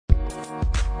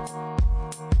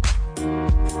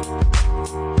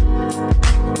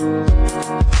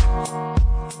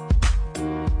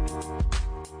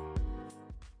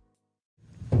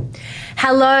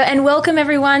Hello and welcome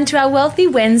everyone to our Wealthy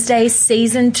Wednesday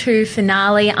Season 2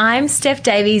 finale. I'm Steph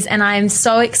Davies and I'm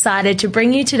so excited to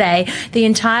bring you today the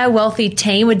entire Wealthy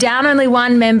team. We're down only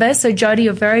one member, so Jody,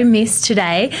 you're very missed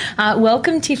today.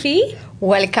 Welcome, Tiffy.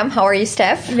 Welcome. How are you,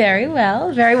 Steph? Very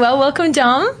well, very well. Welcome,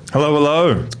 Dom. Hello,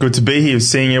 hello. It's good to be here,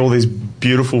 seeing all these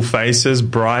beautiful faces,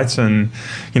 bright and,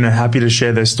 happy to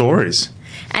share their stories.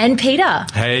 And Peter.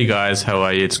 Hey guys, how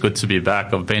are you? It's good to be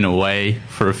back. I've been away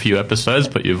for a few episodes,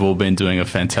 but you've all been doing a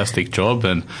fantastic job,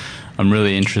 and I'm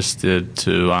really interested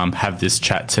to have this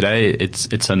chat today.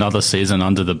 It's another season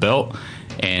under the belt,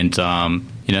 and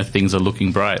things are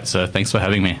looking bright. So thanks for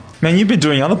having me. Man, you've been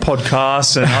doing other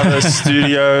podcasts and other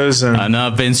studios, and I know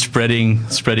I've been spreading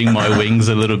my wings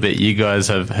a little bit. You guys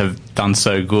have done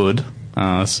so good,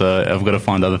 so I've got to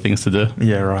find other things to do.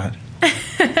 Yeah, right.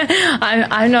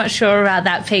 I'm not sure about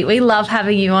that, Pete. We love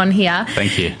having you on here.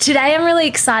 Thank you. Today I'm really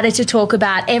excited to talk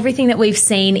about everything that we've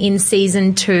seen in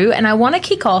Season 2, and I want to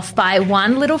kick off by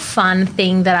one little fun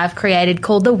thing that I've created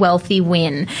called the Wealthy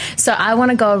Win. So I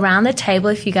want to go around the table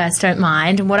if you guys don't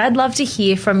mind, and what I'd love to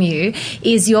hear from you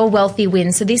is your Wealthy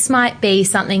Win. So this might be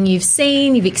something you've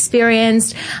seen, you've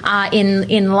experienced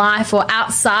in life or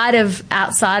outside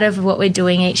of what we're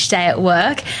doing each day at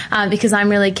work, because I'm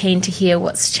really keen to hear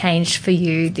what's changed for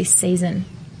you this season.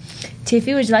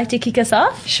 Tiffy, would you like to kick us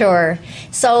off? Sure.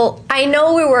 So I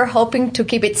know we were hoping to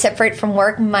keep it separate from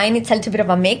work. Mine, it's a little bit of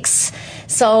a mix.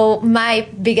 So my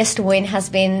biggest win has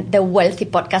been the Wealthy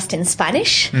podcast in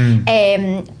Spanish.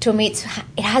 To me, it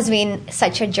has been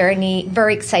such a journey,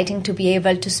 very exciting to be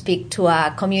able to speak to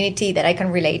a community that I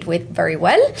can relate with very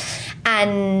well,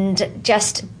 and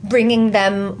just bringing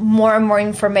them more and more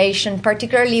information.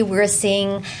 Particularly, we're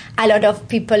seeing a lot of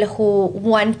people who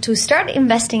want to start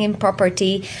investing in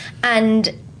property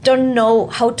and don't know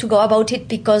how to go about it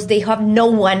because they have no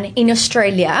one in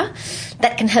Australia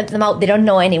that can help them out. They don't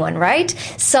know anyone, right?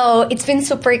 So it's been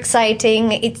super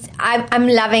exciting. I'm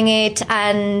loving it,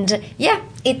 and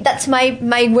that's my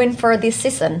win for this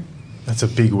season. That's a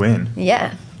big win.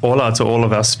 Yeah. Hola to all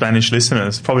of our Spanish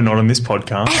listeners. Probably not on this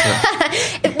podcast.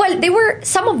 Well, they were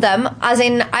some of them, as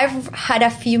in I've had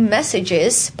a few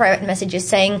private messages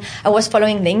saying I was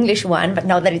following the English one, but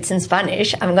now that it's in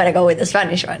Spanish, I'm going to go with the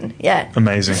Spanish one. Yeah.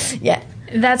 Amazing. Yeah.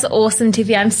 That's awesome,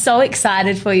 Tiffy. I'm so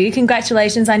excited for you.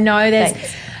 Congratulations. I know there's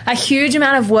a huge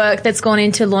amount of work that's gone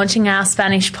into launching our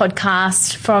Spanish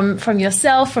podcast from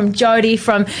yourself, from Jody,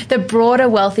 from the broader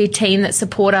Wealthy team that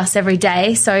support us every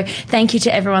day. So thank you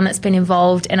to everyone that's been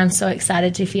involved, and I'm so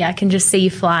excited, Tiffy. I can just see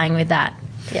you flying with that.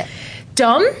 Yeah.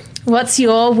 Dom, what's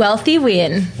your Wealthy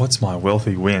Win? What's my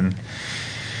Wealthy Win?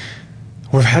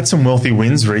 We've had some wealthy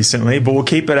wins recently, but we'll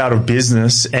keep it out of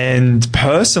business. And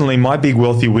personally, my big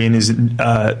wealthy win is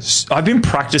I've been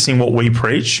practicing what we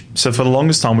preach. So for the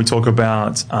longest time, we talk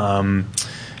about,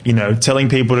 telling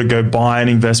people to go buy an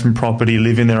investment property,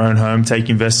 live in their own home, take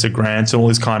investor grants, all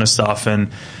this kind of stuff. And,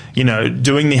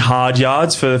 doing the hard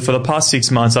yards for the past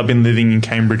 6 months, I've been living in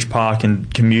Cambridge Park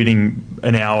and commuting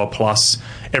an hour plus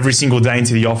every single day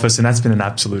into the office, and that's been an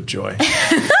absolute joy.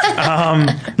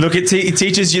 Look, it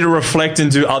teaches you to reflect and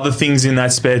do other things in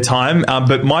that spare time.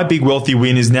 But my big wealthy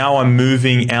win is now I'm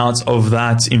moving out of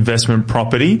that investment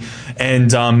property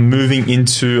and moving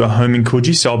into a home in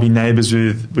Coogee. So I'll be neighbours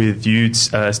with you,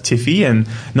 Tiffy, and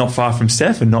not far from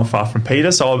Steph and not far from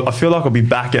Peter. So I feel like I'll be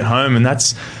back at home, and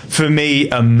that's for me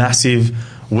a massive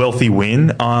wealthy win.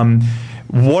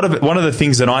 One of the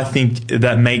things that I think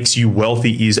that makes you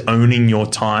wealthy is owning your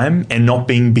time and not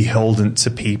being beholden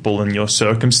to people and your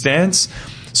circumstance.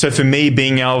 So for me,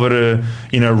 being able to,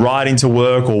 ride into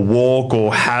work or walk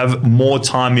or have more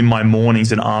time in my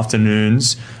mornings and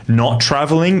afternoons not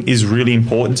traveling is really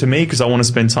important to me because I want to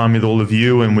spend time with all of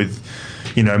you and with,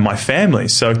 my family.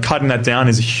 So cutting that down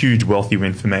is a huge wealthy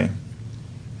win for me.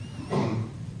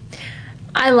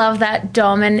 I love that,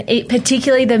 Dom, and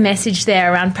particularly the message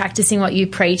there around practicing what you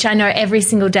preach. I know every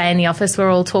single day in the office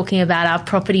we're all talking about our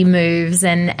property moves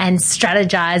and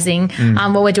strategizing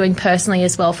what we're doing personally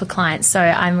as well for clients. So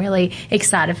I'm really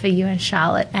excited for you and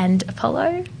Charlotte and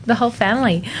Apollo, the whole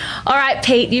family. All right,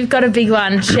 Pete, you've got a big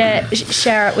one. Share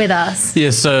it with us.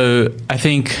 Yeah, so I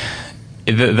think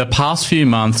the past few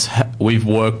months we've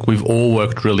all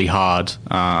worked really hard,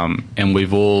 and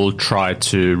we've all tried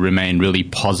to remain really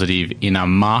positive in a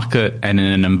market and in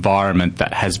an environment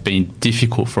that has been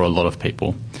difficult for a lot of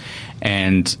people.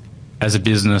 And as a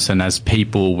business and as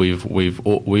people,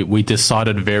 we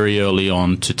decided very early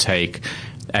on to take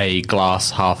a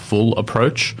glass half full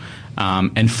approach.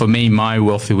 And for me, my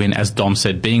wealthy win, as Dom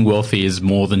said, being wealthy is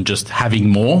more than just having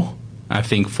more. I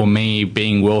think for me,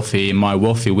 being wealthy, my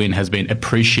wealthy win has been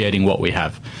appreciating what we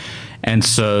have. And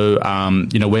so,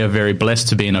 we are very blessed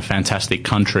to be in a fantastic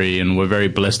country, and we're very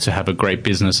blessed to have a great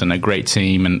business and a great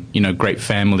team and, great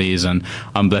families. And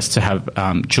I'm blessed to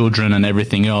have children and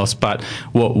everything else. But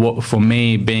what for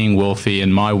me, being wealthy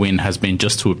and my win has been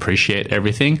just to appreciate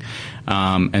everything.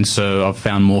 And so I've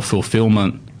found more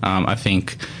fulfillment, I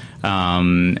think.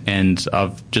 And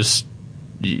I've just,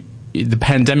 the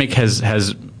pandemic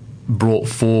has brought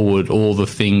forward all the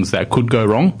things that could go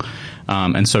wrong.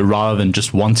 And so rather than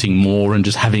just wanting more and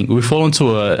just we fall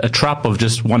into a trap of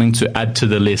just wanting to add to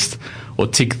the list or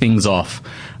tick things off.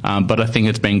 But I think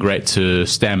it's been great to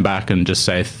stand back and just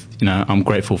say, I'm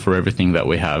grateful for everything that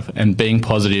we have. And being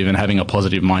positive and having a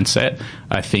positive mindset,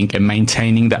 I think, and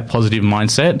maintaining that positive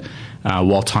mindset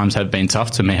while times have been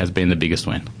tough, to me has been the biggest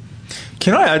win.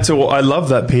 Can I add to what I love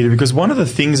that, Peter, because one of the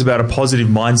things about a positive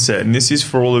mindset, and this is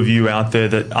for all of you out there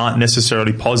that aren't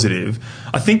necessarily positive,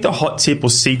 I think the hot tip or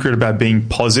secret about being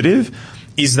positive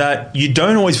is that you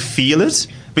don't always feel it,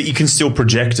 but you can still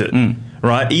project it,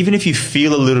 right? Even if you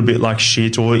feel a little bit like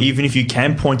shit, or even if you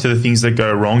can point to the things that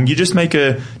go wrong, you just make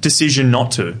a decision not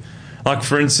to. Like,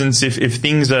 for instance, if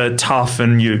things are tough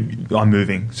and I'm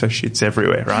moving, so shit's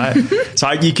everywhere, right?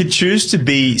 So you could choose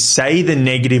to say the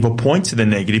negative or point to the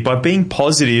negative. But being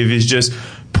positive is just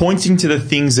pointing to the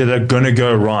things that are going to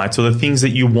go right, or the things that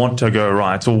you want to go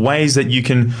right, or ways that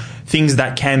things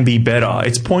that can be better.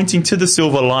 It's pointing to the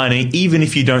silver lining, even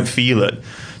if you don't feel it.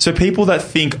 So people that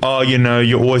think,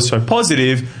 you're always so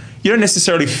positive, you don't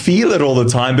necessarily feel it all the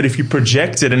time, but if you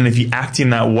project it and if you act in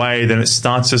that way, then it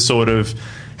starts to sort of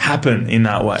happen in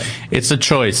that way. It's a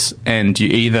choice, and you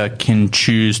either can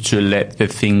choose to let the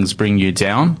things bring you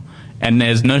down, and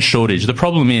there's no shortage. The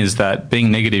problem is that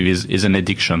being negative is an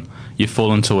addiction. You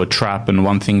fall into a trap and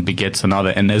one thing begets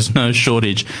another, and there's no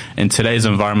shortage in today's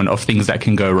environment of things that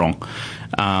can go wrong.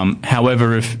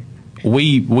 However, if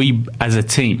we as a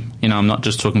team, I'm not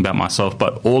just talking about myself,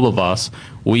 but all of us,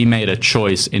 we made a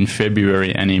choice in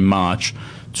February and in March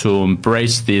to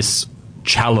embrace this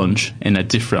challenge in a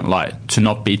different light, to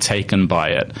not be taken by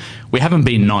it. We haven't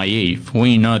been naive.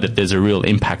 We know that there's a real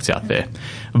impact out there.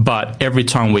 But every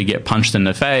time we get punched in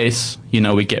the face,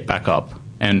 we get back up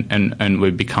and we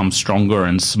become stronger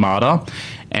and smarter.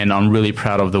 And I'm really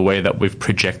proud of the way that we've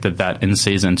projected that in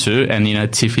season 2. And,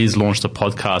 Tiffy's launched a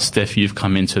podcast. Steph, you've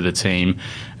come into the team.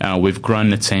 We've grown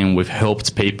the team. We've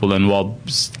helped people. And while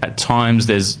at times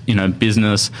there's,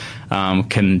 business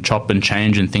can chop and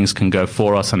change and things can go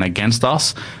for us and against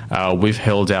us, we've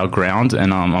held our ground,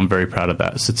 and I'm very proud of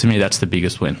that. So to me, that's the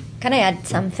biggest win. Can I add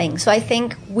something? So I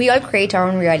think we all create our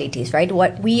own realities, right?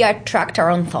 We attract our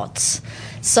own thoughts.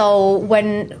 So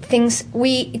when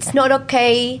it's not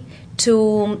okay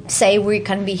to say we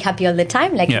can be happy all the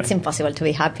time. It's impossible to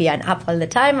be happy and up all the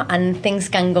time, and things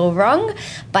can go wrong.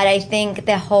 But I think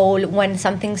when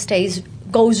something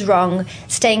goes wrong,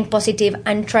 staying positive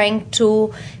and trying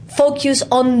to focus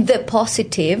on the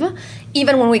positive,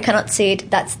 even when we cannot see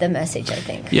it, that's the message, I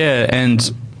think. Yeah, and,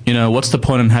 what's the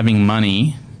point in having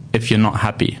money if you're not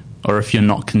happy or if you're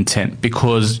not content?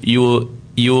 Because you'll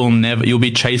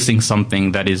be chasing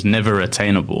something that is never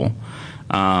attainable.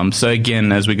 So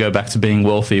again, as we go back to being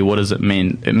wealthy, what does it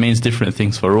mean? It means different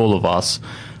things for all of us,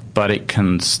 but it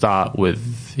can start with,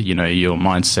 your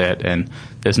mindset, and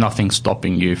there's nothing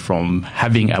stopping you from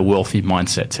having a wealthy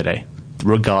mindset today,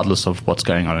 regardless of what's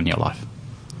going on in your life.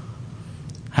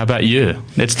 How about you?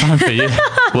 It's time for you.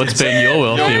 What's been your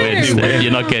wealthy win?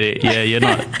 You're not getting. Yeah,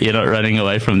 you're not running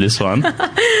away from this one.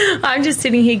 I'm just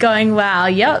sitting here going, "Wow,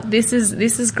 yep, this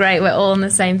is great. We're all on the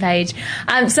same page."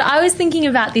 So I was thinking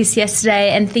about this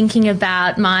yesterday and thinking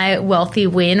about my wealthy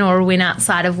win, or a win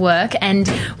outside of work. And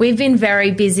we've been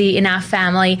very busy in our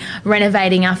family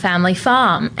renovating our family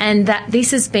farm, and that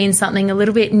this has been something a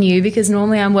little bit new, because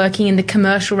normally I'm working in the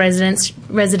commercial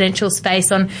residential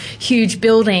space on huge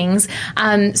buildings.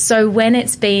 So when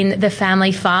it's been the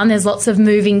family farm, there's lots of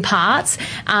moving parts.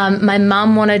 My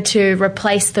mum wanted to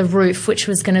replace the roof, which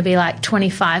was going to be like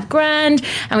 $25,000,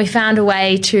 and we found a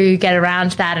way to get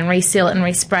around that and reseal it and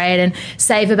respray it and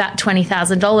save about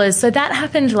 $20,000. So that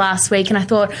happened last week, and I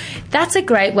thought that's a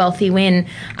great wealthy win,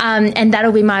 and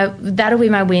that'll be my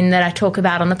win that I talk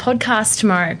about on the podcast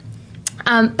tomorrow.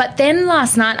 But then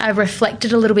last night I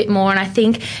reflected a little bit more, and I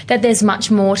think that there's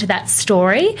much more to that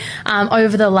story.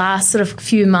 Over the last sort of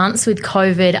few months with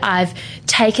COVID, I've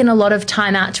taken a lot of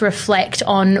time out to reflect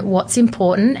on what's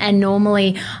important, and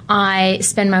normally I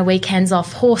spend my weekends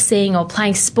off horsing or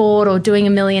playing sport or doing a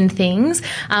million things,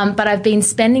 but I've been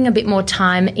spending a bit more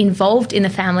time involved in the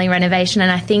family renovation,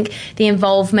 and I think the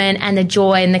involvement and the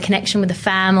joy and the connection with the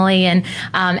family and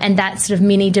that sort of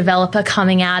mini developer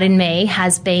coming out in me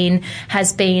has been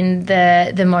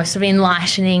the most sort of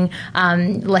enlightening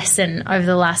lesson over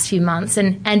the last few months,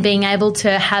 and being able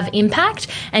to have impact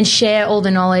and share all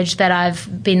the knowledge that I've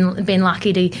been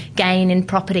lucky to gain in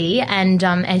property and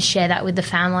share that with the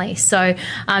family. So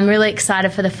I'm really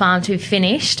excited for the farm to be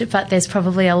finished, but there's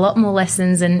probably a lot more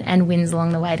lessons and wins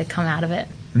along the way to come out of it.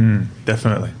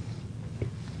 Definitely.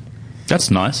 That's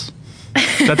nice.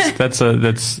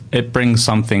 It brings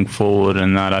something forward,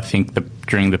 and that I think that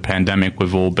during the pandemic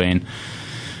we've all been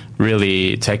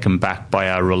really taken back by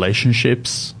our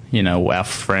relationships, our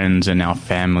friends and our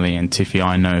family. And Tiffy,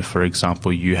 I know, for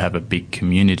example, you have a big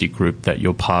community group that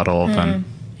you're part of, and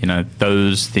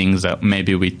those things that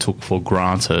maybe we took for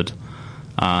granted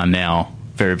are now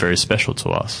very, very special to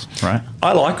us, right?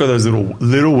 I like all those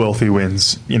little wealthy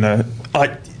wins.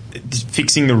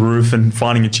 Fixing the roof and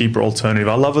finding a cheaper alternative.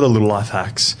 I love all the little life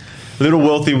hacks. Little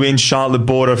wealthy win. Charlotte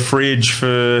bought a fridge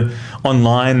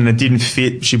online and it didn't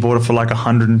fit. She bought it for like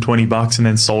 $120 and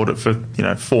then sold it for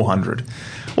 $400.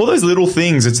 All those little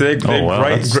things. They're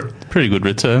great. Pretty good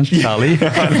return, Charlie.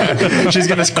 She's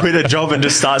going to quit her job and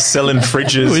just start selling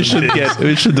fridges.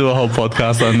 We should do a whole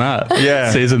podcast on that. Yeah,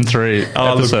 season 3,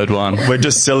 episode 1. We're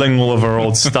just selling all of our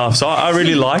old stuff. So I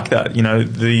really like that.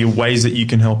 The ways that you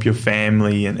can help your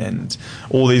family and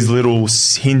all these little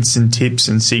hints and tips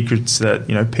and secrets that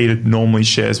Peter normally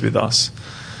shares with us.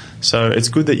 So it's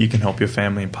good that you can help your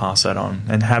family and pass that on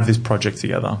and have this project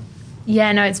together.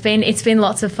 Yeah, no, it's been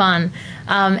lots of fun,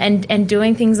 and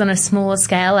doing things on a smaller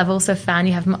scale. I've also found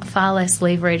you have far less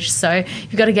leverage, so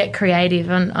you've got to get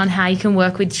creative on how you can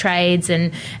work with trades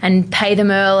and pay them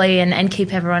early and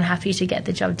keep everyone happy to get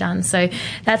the job done. So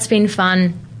that's been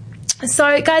fun.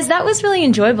 So, guys, that was really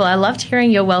enjoyable. I loved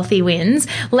hearing your wealthy wins.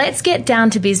 Let's get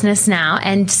down to business now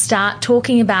and start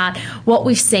talking about what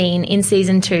we've seen in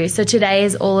season 2. So today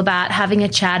is all about having a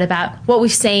chat about what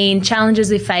we've seen,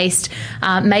 challenges we've faced,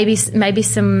 maybe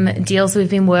some deals we've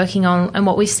been working on and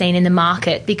what we've seen in the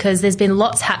market, because there's been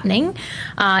lots happening.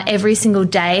 Every single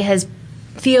day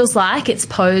feels like it's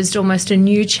posed almost a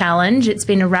new challenge. It's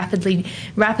been a rapidly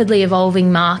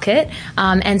evolving market.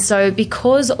 And so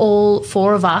because all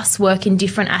 4 of us work in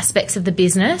different aspects of the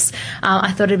business,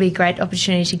 I thought it'd be a great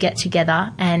opportunity to get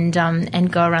together and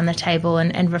go around the table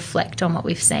and reflect on what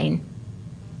we've seen.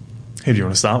 Who do you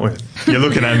want to start with? You're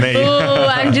looking at me. Oh,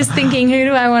 I'm just thinking, who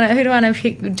do I want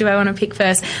to pick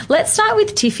first? Let's start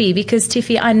with Tiffy, because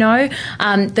Tiffy, I know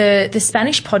the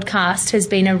Spanish podcast has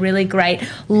been a really great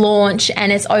launch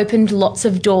and it's opened lots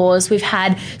of doors. We've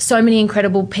had so many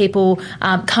incredible people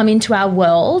come into our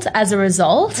world as a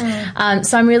result.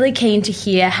 So I'm really keen to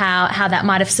hear how that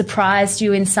might have surprised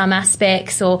you in some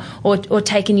aspects or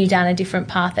taken you down a different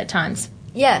path at times.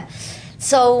 Yeah.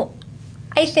 So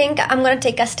I think I'm going to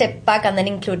take a step back and then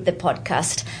include the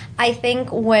podcast. I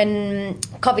think when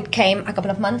COVID came a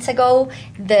couple of months ago,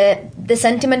 the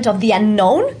sentiment of the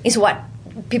unknown is what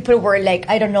people were like,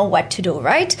 I don't know what to do,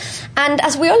 right? And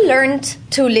as we all learned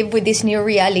to live with this new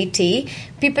reality,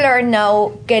 people are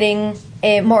now getting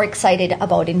more excited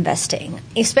about investing,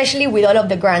 especially with all of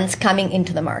the grants coming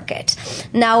into the market.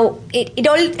 Now, it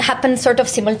all happened sort of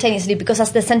simultaneously, because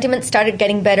as the sentiment started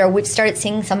getting better, we've started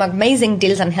seeing some amazing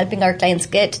deals and helping our clients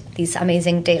get these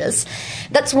amazing deals.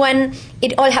 That's when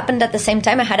it all happened at the same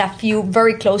time. I had a few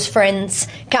very close friends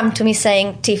come to me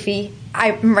saying, Tiffy,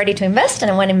 I'm ready to invest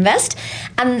and I want to invest.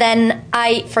 And then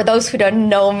for those who don't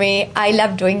know me, I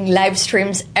love doing live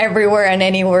streams everywhere and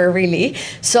anywhere, really.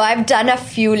 So I've done a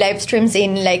few live streams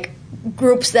in like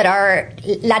groups that are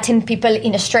Latin people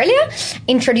in Australia,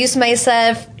 introduced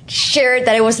myself, shared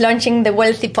that I was launching the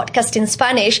Wealthy podcast in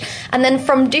Spanish, and then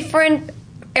from different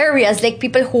areas, like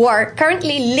people who are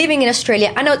currently living in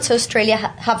Australia and outside Australia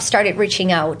have started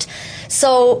reaching out.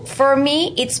 So for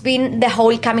me, it's been the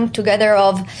whole coming together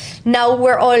of now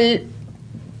we're all,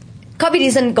 COVID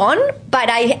isn't gone, but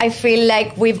I feel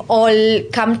like we've all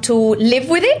come to live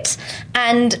with it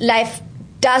and life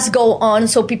does go on.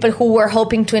 So people who were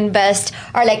hoping to invest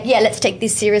are like, yeah, let's take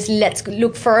this seriously. Let's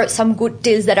look for some good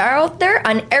deals that are out there.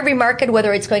 And every market,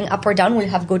 whether it's going up or down, will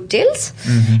have good deals.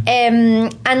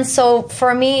 Mm-hmm. And so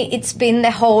for me, it's been the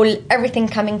whole, everything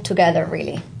coming together,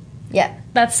 really. Yeah.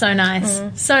 That's so nice.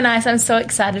 So nice. I'm so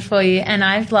excited for you, and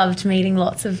I've loved meeting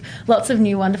lots of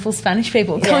new wonderful Spanish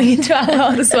people coming into our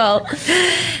world as well.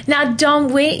 Now,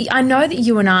 Dom, I know that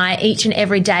you and I each and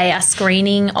every day are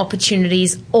screening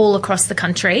opportunities all across the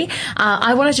country.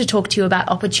 I wanted to talk to you about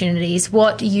opportunities,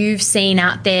 what you've seen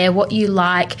out there, what you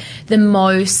like the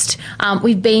most.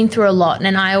 We've been through a lot,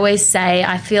 and I always say,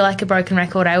 I feel like a broken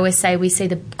record, I always say we see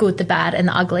the good, the bad, and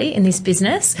the ugly in this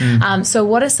business. So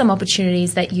what are some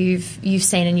opportunities that you've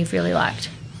seen and you've really liked?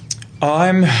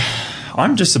 I'm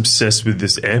just obsessed with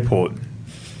this airport.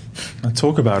 I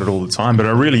talk about it all the time, but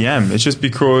I really am. It's just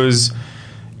because,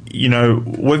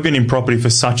 we've been in property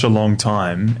for such a long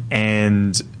time,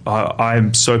 and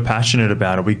I'm so passionate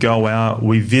about it. We go out,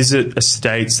 we visit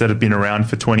estates that have been around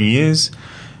for 20 years.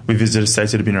 We visit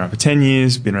estates that have been around for 10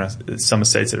 years, some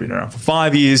estates that have been around for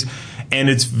 5 years, and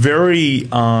it's very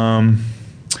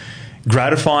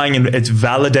gratifying, and it's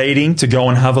validating to go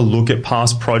and have a look at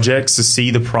past projects to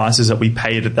see the prices that we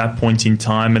paid at that point in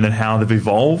time and then how they've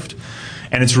evolved.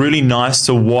 And it's really nice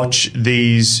to watch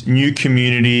these new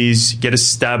communities get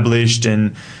established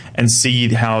and see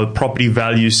how property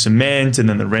values cement and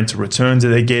then the rental returns that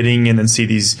they're getting, and then see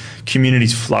these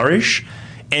communities flourish.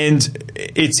 And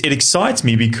it excites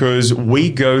me because we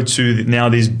go to now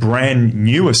these brand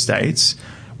new estates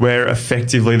where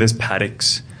effectively there's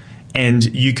paddocks,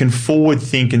 and you can forward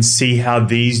think and see how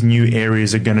these new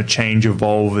areas are going to change,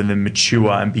 evolve, and then mature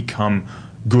and become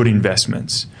good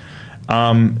investments.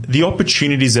 The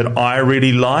opportunities that I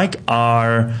really like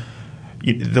are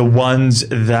the ones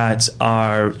that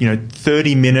are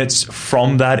 30 minutes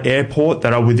from that airport,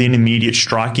 that are within immediate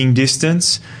striking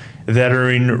distance, that are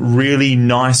in really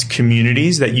nice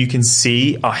communities that you can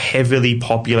see are heavily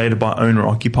populated by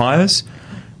owner-occupiers.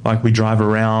 Like, we drive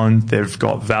around, they've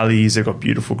got valleys, they've got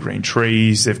beautiful green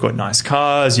trees, they've got nice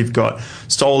cars, you've got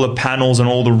solar panels on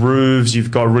all the roofs, you've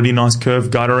got really nice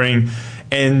curved guttering.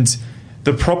 And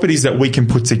the properties that we can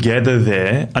put together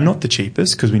there are not the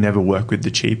cheapest, because we never work with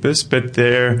the cheapest, but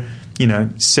they're,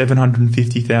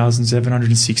 $750,000,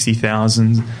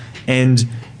 $760,000. And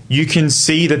you can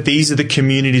see that these are the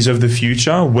communities of the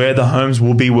future where the homes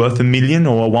will be worth $1 million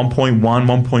or 1.1,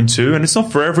 1.2. And it's not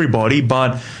for everybody,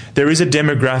 but there is a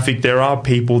demographic. There are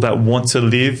people that want to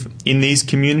live in these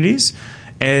communities,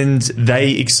 and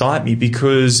they excite me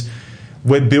because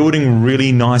we're building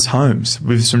really nice homes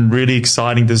with some really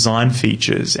exciting design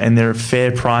features, and they're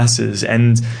fair prices,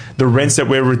 and the rents that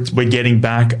we're getting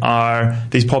back are,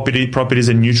 these properties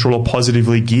are neutral or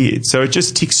positively geared. So it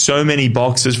just ticks so many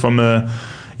boxes from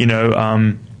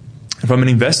from an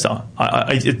investor.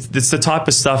 It's the type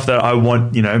of stuff that I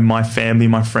want, my family,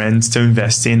 my friends to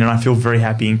invest in, and I feel very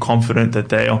happy and confident that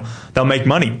they'll make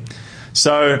money.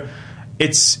 So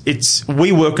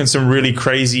we work on some really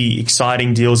crazy,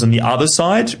 exciting deals on the other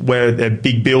side where they're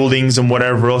big buildings and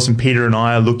whatever else, and Peter and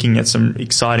I are looking at some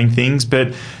exciting things.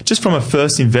 But just from a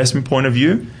first investment point of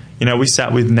view, we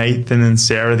sat with Nathan and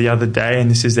Sarah the other day, and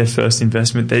this is their first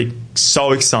investment. They're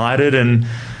so excited, and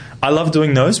I love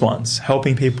doing those ones,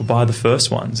 helping people buy the first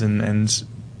ones, and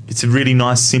it's a really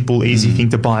nice, simple, easy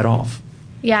thing to bite off.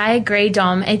 Yeah, I agree,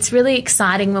 Dom. It's really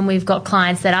exciting when we've got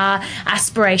clients that are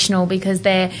aspirational because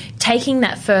they're taking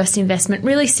that first investment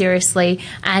really seriously,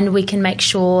 and we can make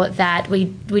sure that we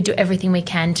do everything we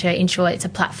can to ensure it's a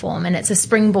platform and it's a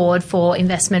springboard for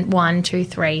investment 1, 2,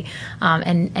 3,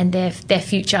 and their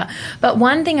future. But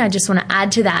one thing I just want to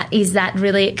add to that is that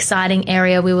really exciting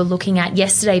area we were looking at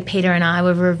yesterday. Peter and I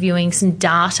were reviewing some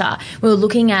data. We were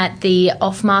looking at the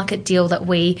off-market deal that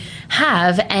we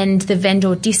have and the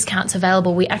vendor discounts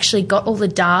available. We actually got all the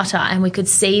data, and we could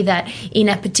see that in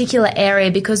a particular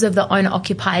area, because of the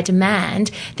owner-occupier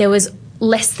demand, there was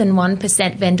less than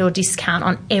 1% vendor discount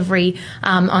on every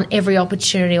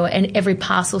opportunity or every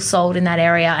parcel sold in that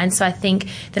area. And so I think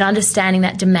that understanding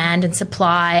that demand and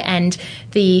supply and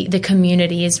the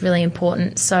community is really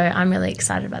important. So I'm really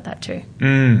excited about that too.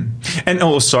 And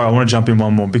sorry, I want to jump in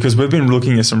one more, because we've been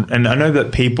looking at some, and I know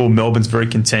that Melbourne's very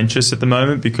contentious at the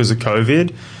moment because of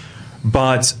COVID.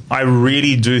 But I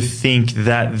really do think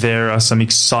that there are some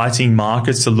exciting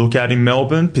markets to look at in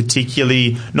Melbourne,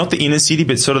 particularly not the inner city,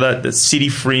 but sort of that city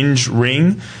fringe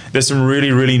ring. There's some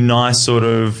really, really nice sort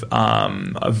of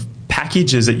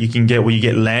packages that you can get where you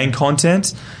get land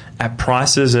content at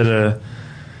prices that are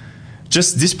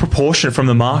just disproportionate from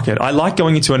the market. I like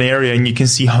going into an area and you can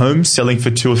see homes selling for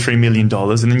 $2 or $3 million,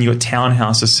 and then you got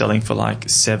townhouses selling for like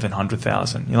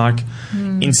 $700,000. You're like,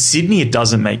 in Sydney, it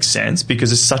doesn't make sense because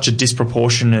there's such a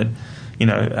disproportionate,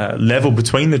 level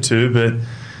between the two. But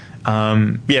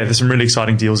there's some really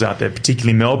exciting deals out there,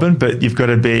 particularly Melbourne. But you've got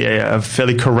to be a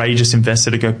fairly courageous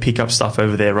investor to go pick up stuff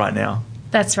over there right now.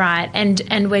 That's right,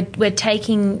 and we're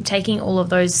taking all of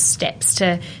those steps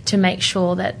to make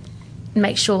sure that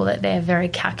they're very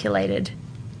calculated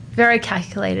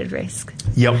risk.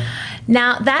 Yep.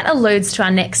 Now, that alludes to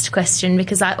our next question,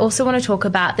 because I also want to talk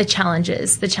about the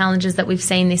challenges that we've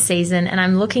seen this season. And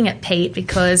I'm looking at Pete,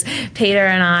 because Peter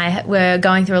and I were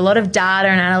going through a lot of data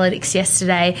and analytics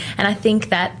yesterday, and I think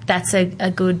that that's a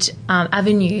good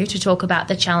avenue to talk about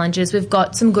the challenges. We've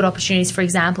got some good opportunities, for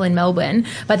example, in Melbourne,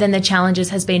 but then the challenges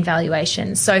has been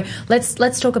valuation. So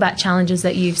let's talk about challenges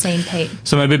that you've seen, Pete.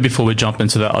 So maybe before we jump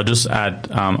into that, I'll just add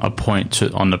a point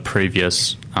on the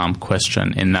previous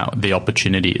question, in that the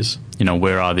opportunities.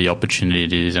 Where are the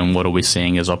opportunities and what are we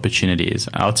seeing as opportunities?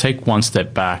 I'll take one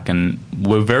step back, and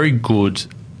we're very good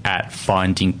at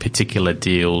finding particular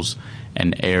deals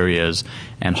and areas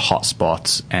and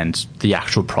hotspots and the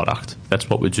actual product. That's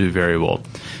what we do very well.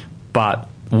 But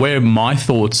where my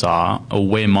thoughts are, or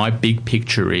where my big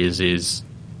picture is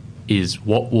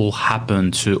what will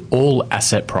happen to all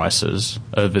asset prices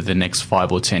over the next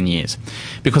 5 or 10 years.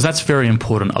 Because that's very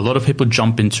important. A lot of people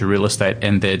jump into real estate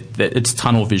and it's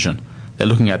tunnel vision. They're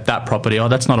looking at that property,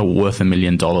 that's not worth $1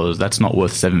 million, that's not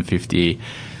worth $750.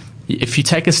 If you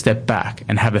take a step back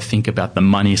and have a think about the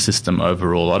money system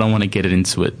overall, I don't want to get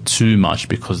into it too much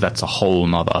because that's a whole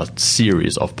nother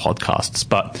series of podcasts.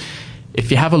 But if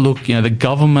you have a look, the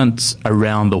governments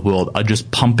around the world are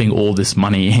just pumping all this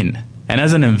money in. And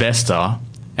as an investor,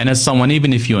 and as someone,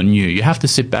 even if you're new, you have to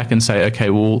sit back and say,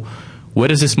 okay, well, where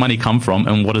does this money come from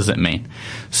and what does it mean?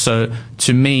 So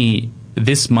to me,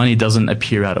 this money doesn't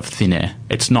appear out of thin air.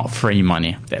 It's not free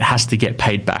money. It has to get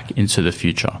paid back into the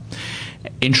future.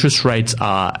 Interest rates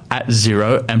are at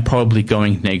zero and probably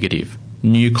going negative.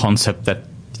 New concept that,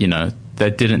 they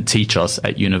didn't teach us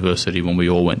at university when we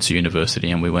all went to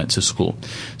university and we went to school.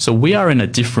 So we are in a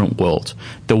different world.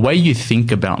 The way you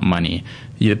think about money,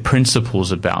 the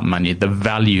principles about money, the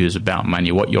values about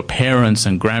money, what your parents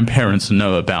and grandparents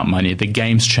know about money, the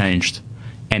game's changed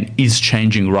and is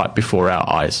changing right before our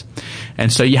eyes.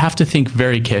 And so you have to think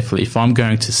very carefully, if I'm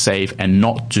going to save and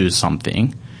not do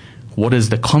something, what is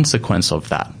the consequence of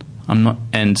that?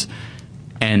 And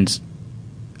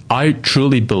I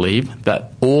truly believe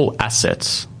that all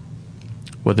assets,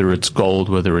 whether it's gold,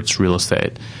 whether it's real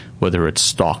estate, whether it's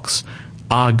stocks,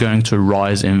 are going to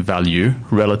rise in value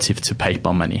relative to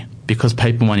paper money, because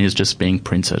paper money is just being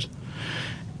printed.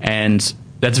 And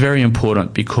that's very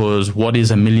important, because what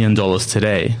is $1 million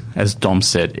today, as Dom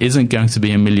said, isn't going to be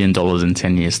 $1 million in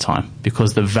 10 years' time,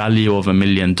 because the value of $1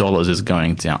 million is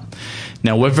going down.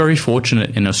 Now, we're very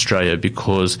fortunate in Australia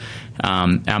because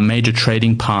our major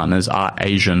trading partners are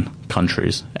Asian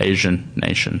countries, Asian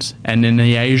nations. And in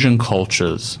the Asian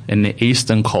cultures, in the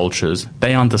Eastern cultures,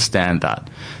 they understand that.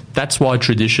 That's why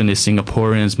traditionally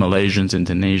Singaporeans, Malaysians,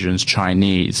 Indonesians,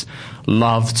 Chinese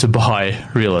love to buy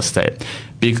real estate.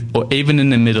 Or even in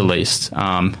the Middle East,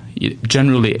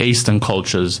 generally Eastern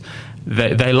cultures,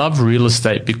 they love real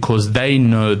estate because they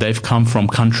know they've come from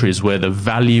countries where the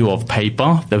value of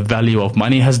paper, the value of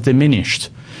money has diminished.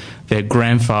 Their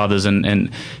grandfathers and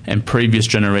previous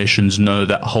generations know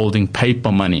that holding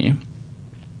paper money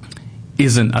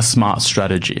isn't a smart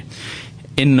strategy.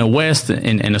 In the West,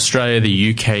 in Australia,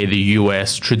 the UK, the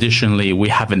US, traditionally we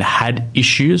haven't had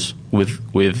issues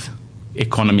with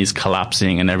economies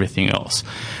collapsing and everything else.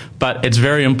 But it's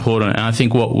very important, and I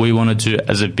think what we want to do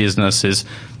as a business is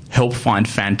help find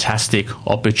fantastic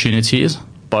opportunities,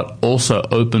 but also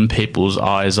open people's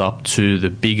eyes up to the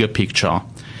bigger picture.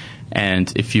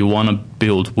 And if you want to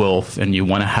build wealth and you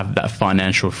want to have that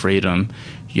financial freedom,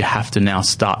 you have to now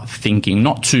start thinking,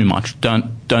 not too much,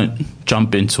 don't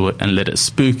jump into it and let it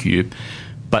spook you,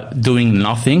 but doing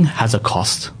nothing has a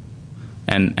cost.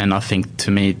 And I think,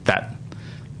 to me, that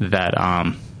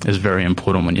is very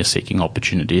important when you're seeking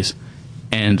opportunities,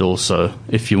 and also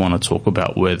if you want to talk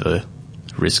about where the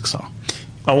risks are.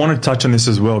 I want to touch on this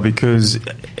as well, because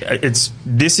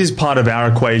this is part of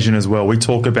our equation as well. We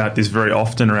talk about this very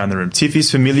often around the room. Tiffy's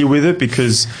familiar with it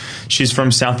because she's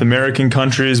from South American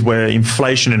countries where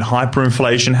inflation and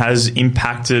hyperinflation has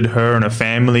impacted her and her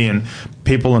family and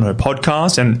people on her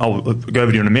podcast, and I'll go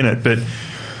over to you in a minute. But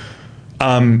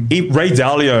Ray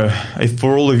Dalio,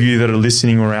 for all of you that are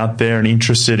listening or out there and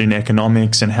interested in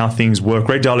economics and how things work,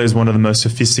 Ray Dalio is one of the most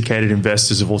sophisticated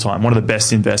investors of all time, one of the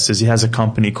best investors. He has a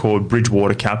company called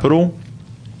Bridgewater Capital,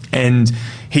 and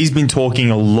he's been talking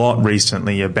a lot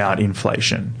recently about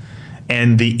inflation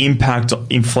and the impact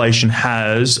inflation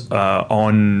has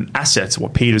on assets,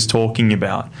 what Peter's talking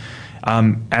about.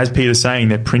 As Peter's saying,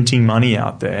 they're printing money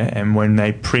out there, and when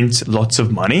they print lots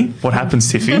of money, what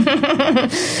happens, Tiffy?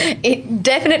 It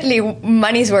definitely,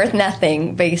 money's worth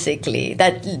nothing, basically.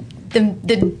 That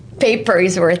the paper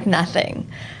is worth nothing.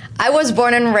 I was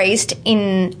born and raised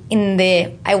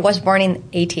I was born in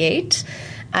 88,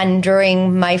 and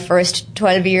during my first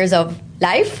 12 years of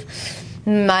life,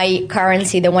 my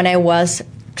currency, the one I was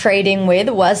trading with,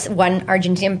 was one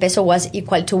Argentinian peso was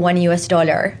equal to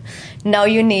 $1. Now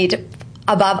you need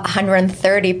above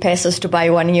 130 pesos to buy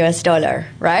 $1,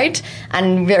 right?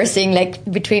 And we're seeing like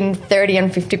between 30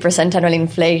 and 50% annual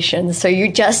inflation. So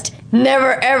you just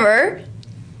never ever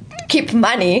keep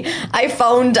money. I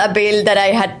found a bill that I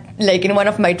had, like in one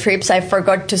of my trips, I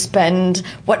forgot to spend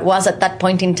what was at that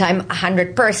point in time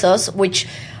 100 pesos, which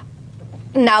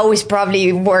now is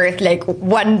probably worth like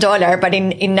 $1, but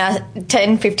in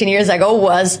 10, 15 years ago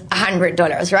was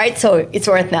 $100, right? So it's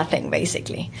worth nothing,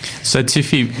 basically. So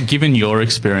Tiffy, given your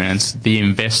experience, the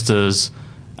investors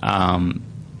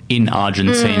in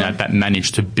Argentina that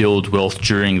managed to build wealth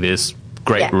during this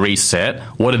great reset,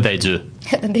 what did they do?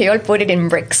 They all put it in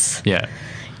bricks. Yeah.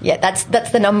 Yeah, that's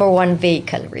the number one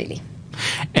vehicle, really.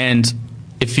 And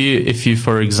if you,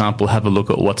 for example, have a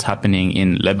look at what's happening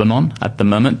in Lebanon at the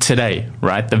moment today,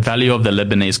 right? The value of the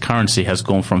Lebanese currency has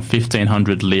gone from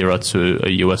 1,500 lira to a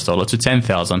US dollar to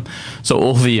 10,000. So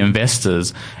all the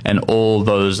investors and all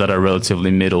those that are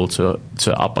relatively middle to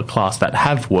upper class that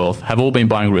have wealth have all been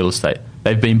buying real estate.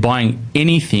 They've been buying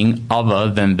anything other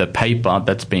than the paper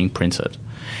that's being printed.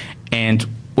 And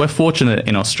we're fortunate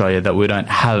in Australia that we don't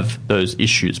have those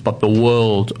issues, but the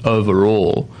world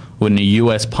overall, when the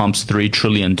US pumps $3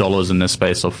 trillion in the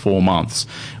space of 4 months,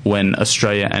 when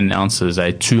Australia announces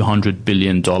a $200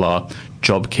 billion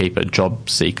JobKeeper, job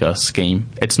seeker scheme,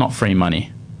 it's not free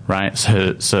money, right?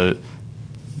 So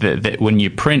when you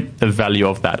print the value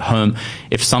of that home,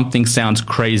 if something sounds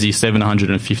crazy,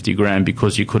 750 grand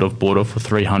because you could have bought it for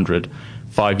 300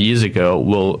 5 years ago,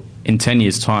 well, in 10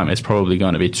 years' time, it's probably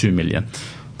going to be 2 million.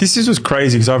 This is what's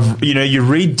crazy because you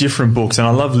read different books, and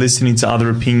I love listening to other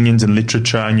opinions and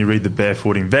literature, and you read The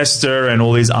Barefoot Investor and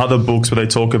all these other books where they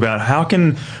talk about how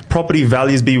can property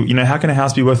values be, how can a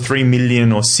house be worth 3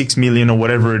 million or 6 million or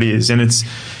whatever it is, and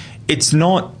it's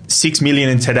not 6 million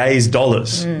in today's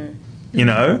dollars,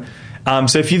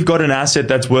 So if you've got an asset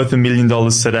that's worth $1 million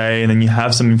today, and then you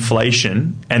have some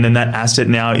inflation, and then that asset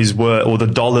now is worth, or the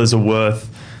dollars are worth,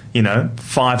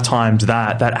 5 times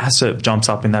that asset jumps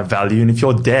up in that value. And if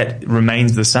your debt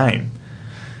remains the same.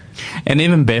 And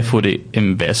even Barefoot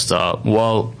Investor,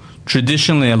 well,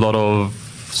 traditionally a lot of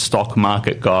stock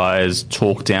market guys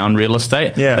talk down real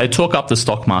estate. Yeah. They talk up the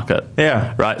stock market.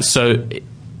 Yeah. Right. So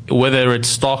whether it's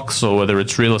stocks or whether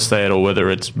it's real estate or whether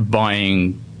it's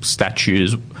buying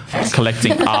statues,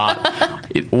 collecting art,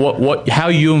 how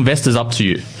you invest is up to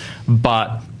you.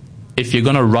 But if you're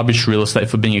going to rubbish real estate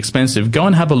for being expensive, go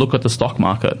and have a look at the stock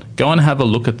market. Go and have a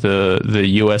look at the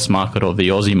US market or the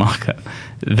Aussie market.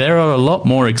 They are a lot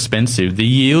more expensive. The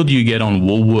yield you get on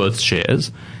Woolworths shares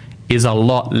is a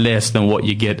lot less than what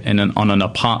you get on an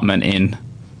apartment in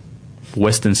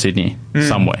Western Sydney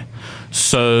somewhere.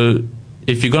 So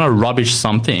if you're going to rubbish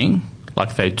something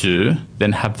like they do,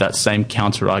 then have that same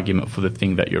counter argument for the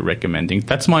thing that you're recommending.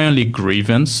 That's my only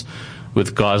grievance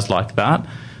with guys like that.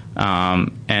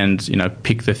 And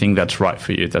pick the thing that's right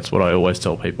for you. That's what I always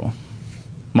tell people.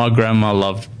 My grandma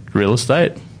loved real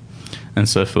estate, and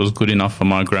so if it was good enough for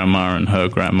my grandma and her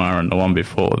grandma and the one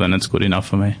before, then it's good enough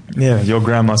for me. Yeah, your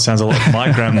grandma sounds a lot like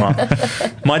my grandma.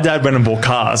 My dad went and bought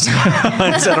cars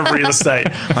instead of real estate.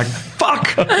 Like,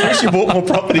 fuck! I actually bought more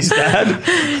properties, Dad.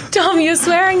 Tom, you're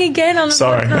swearing again on the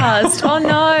podcast. Oh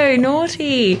no,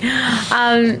 naughty.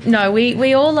 No,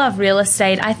 we all love real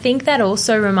estate. I think that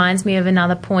also reminds me of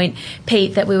another point,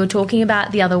 Pete, that we were talking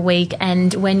about the other week.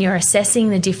 And when you're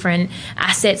assessing the different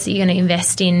assets that you're going to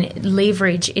invest in,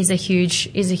 leverage is a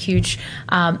huge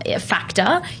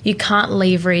factor. You can't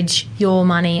leverage your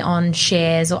money on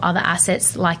shares or other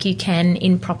assets like you can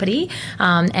in property.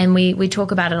 And we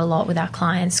talk about it a lot with our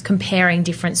clients, comparing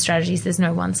different strategies. There's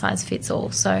no one size fits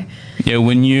all. So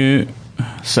yeah,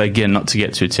 so again, not to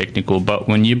get too technical, but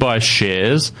when you buy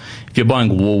shares, if you're buying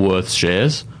Woolworths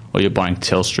shares or you're buying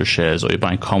Telstra shares or you're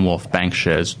buying Commonwealth Bank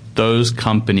shares, those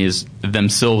companies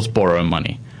themselves borrow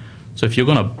money. So if you're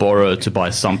going to borrow to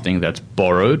buy something that's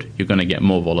borrowed, you're going to get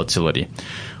more volatility.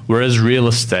 Whereas real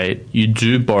estate, you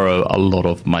do borrow a lot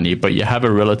of money, but you have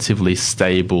a relatively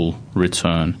stable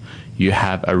return. You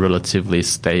have a relatively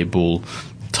stable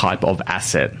type of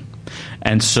asset.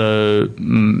 And so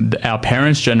our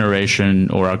parents'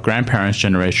 generation or our grandparents'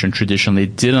 generation traditionally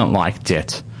didn't like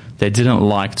debt. They didn't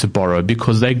like to borrow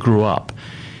because they grew up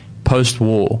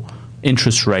post-war.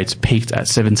 Interest rates peaked at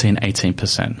 17,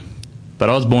 18%. but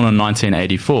I was born in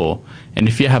 1984. And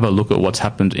if you have a look at what's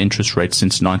happened to interest rates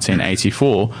since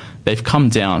 1984, they've come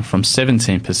down from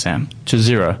 17% to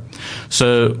 0.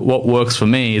 So what works for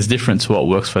me is different to what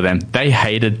works for them. They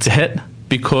hated debt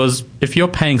because if you're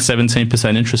paying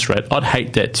 17% interest rate, I'd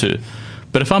hate debt too.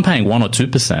 But if I'm paying 1 or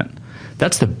 2%,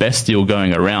 that's the best deal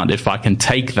going around if I can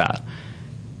take that,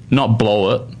 not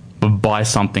blow it, but buy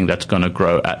something that's going to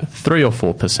grow at 3 or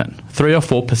 4%. 3 or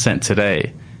 4%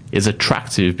 today is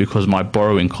attractive because my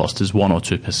borrowing cost is 1 or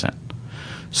 2%.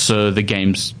 So the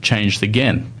game's changed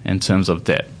again in terms of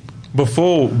debt.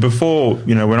 Before,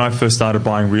 when I first started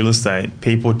buying real estate,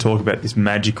 people would talk about this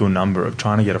magical number of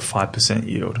trying to get a 5%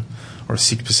 yield or a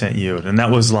 6% yield. And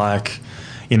that was like,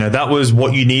 that was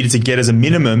what you needed to get as a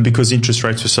minimum because interest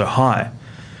rates were so high.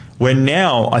 When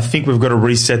now I think we've got to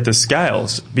reset the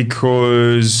scales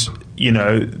because,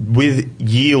 with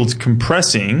yields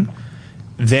compressing,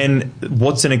 then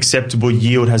what's an acceptable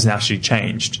yield has actually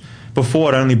changed. Before,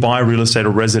 I'd only buy real estate or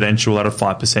residential at a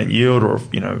 5% yield or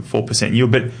 4%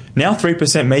 yield, but now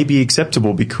 3% may be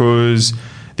acceptable because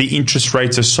the interest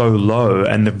rates are so low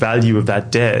and the value of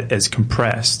that debt is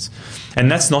compressed.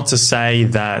 And that's not to say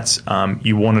that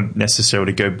you want to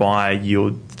necessarily go buy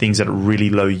yield things that are really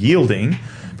low yielding,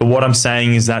 but what I'm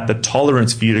saying is that the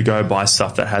tolerance for you to go buy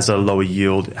stuff that has a lower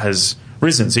yield has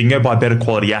risen. So you can go buy better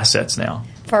quality assets now.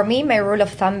 For me, my rule of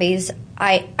thumb is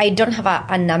I don't have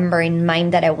a number in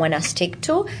mind that I want to stick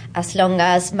to. As long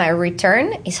as my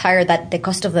return is higher than the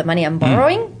cost of the money I'm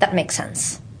borrowing, that makes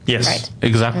sense. Yes, right?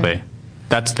 Exactly.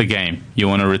 That's the game. You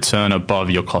want to return above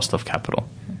your cost of capital.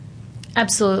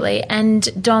 Absolutely.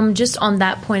 And Dom, just on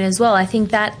that point as well, I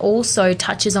think that also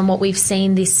touches on what we've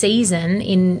seen this season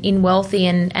in Wealthy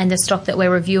and the stock that we're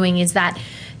reviewing is that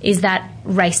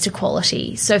race to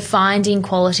quality. So finding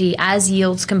quality as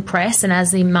yields compress and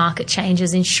as the market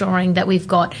changes, ensuring that we've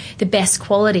got the best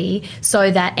quality so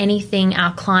that anything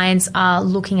our clients are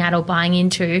looking at or buying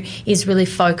into is really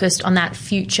focused on that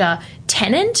future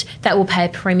tenant that will pay a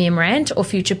premium rent or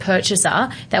future purchaser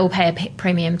that will pay a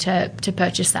premium to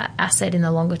purchase that asset in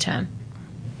the longer term.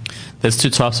 There's two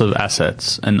types of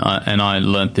assets, and I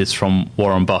learned this from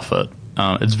Warren Buffett.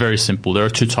 It's very simple. There are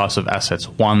two types of assets.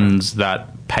 Ones that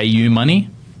pay you money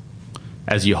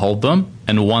as you hold them,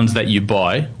 and ones that you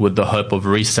buy with the hope of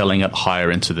reselling it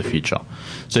higher into the future.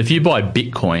 So if you buy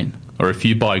Bitcoin or if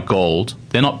you buy gold,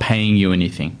 they're not paying you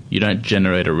anything. You don't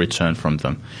generate a return from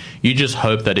them. You just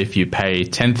hope that if you pay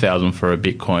 $10,000 for a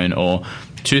Bitcoin or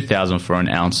 $2,000 for an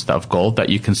ounce of gold, that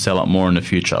you can sell it more in the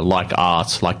future, like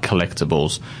art, like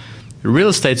collectibles. Real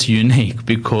estate's unique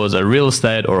because a real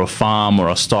estate or a farm or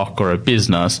a stock or a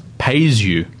business pays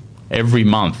you every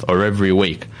month or every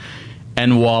week.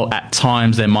 And while at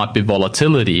times there might be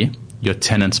volatility, your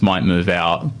tenants might move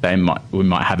out, we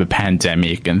might have a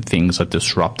pandemic and things are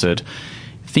disrupted.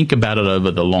 Think about it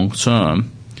over the long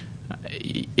term.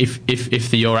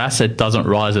 If your asset doesn't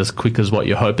rise as quick as what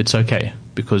you hope, it's okay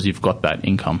because you've got that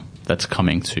income that's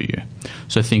coming to you.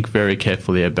 So think very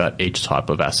carefully about each type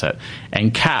of asset.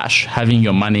 And cash, having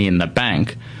your money in the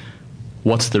bank,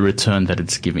 what's the return that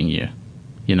it's giving you?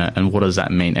 And what does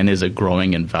that mean? And is it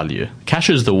growing in value? Cash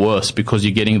is the worst because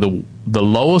you're getting the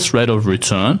lowest rate of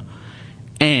return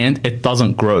and it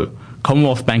doesn't grow.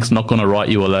 Commonwealth Bank's not going to write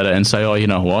you a letter and say, oh, you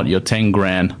know what, your 10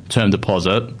 grand term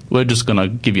deposit, we're just going to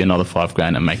give you another 5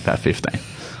 grand and make that 15.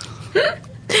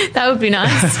 That would be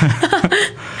nice.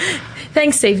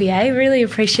 Thanks, CVA. Really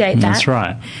appreciate that. That's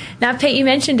right. Now, Pete, you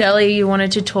mentioned earlier you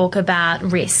wanted to talk about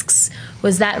risks.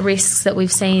 Was that risks that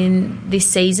we've seen this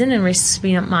season and risks to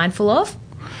be mindful of?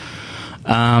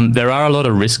 There are a lot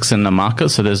of risks in the market,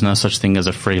 so there's no such thing as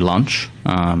a free lunch.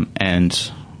 And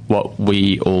what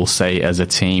we all say as a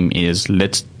team is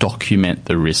let's document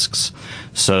the risks.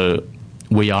 So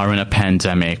we are in a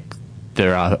pandemic.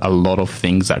 There are a lot of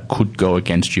things that could go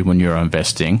against you when you're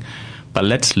investing, but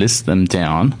let's list them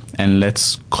down and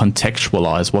let's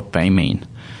contextualize what they mean.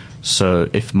 So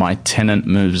if my tenant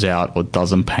moves out or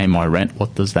doesn't pay my rent,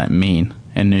 what does that mean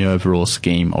in the overall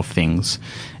scheme of things?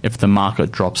 If the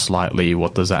market drops slightly,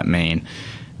 what does that mean?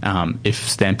 If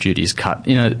stamp duty is cut,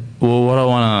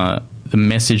 the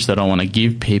message that I want to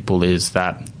give people is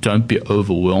that don't be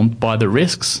overwhelmed by the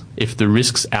risks. If the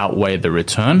risks outweigh the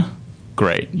return,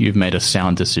 great, you've made a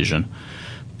sound decision.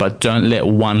 But don't let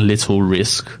one little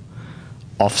risk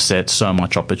offset so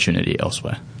much opportunity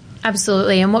elsewhere.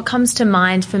 Absolutely. And what comes to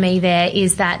mind for me there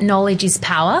is that knowledge is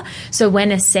power. So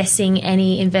when assessing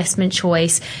any investment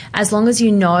choice, as long as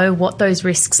you know what those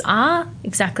risks are,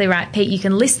 exactly right, Pete, you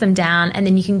can list them down and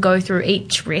then you can go through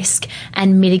each risk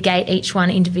and mitigate each one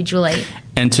individually.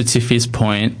 And to Tiffy's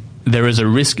point, there is a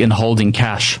risk in holding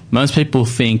cash. Most people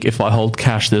think if I hold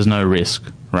cash, there's no risk,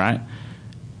 right?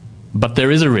 But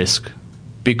there is a risk,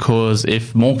 because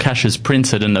if more cash is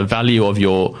printed and the value of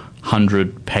your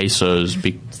 100 pesos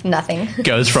nothing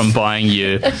goes from buying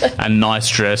you a nice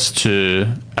dress to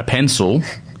a pencil,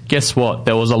 guess what?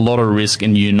 There was a lot of risk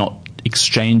in you not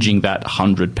exchanging that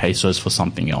 100 pesos for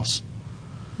something else.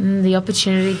 The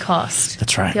opportunity cost.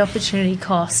 That's right. The opportunity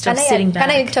cost of sitting back.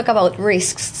 Can I talk about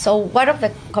risks? So one of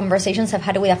the conversations I've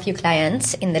had with a few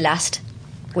clients in the last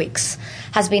weeks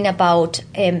has been about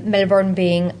Melbourne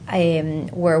being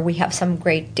where we have some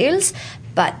great deals,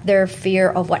 but their fear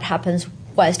of what happens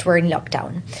whilst we're in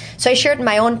lockdown. So I shared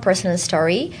my own personal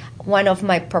story. One of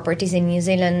my properties in New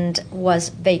Zealand was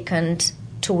vacant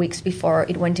 2 weeks before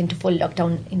it went into full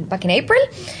lockdown back in April.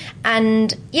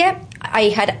 And I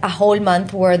had a whole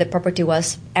month where the property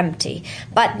was empty.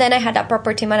 But then I had a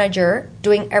property manager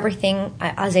doing everything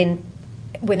as in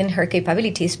within her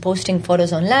capabilities, posting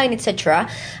photos online, etc.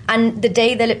 And the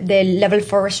day the level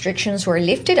 4 restrictions were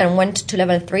lifted and went to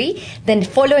level 3, then the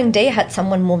following day I had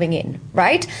someone moving in,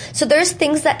 right? So there's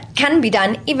things that can be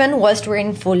done even whilst we're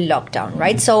in full lockdown,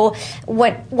 right? So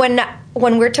when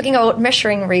we're talking about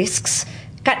measuring risks,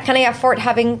 can I afford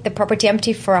having the property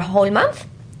empty for a whole month?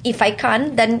 If I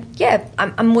can, then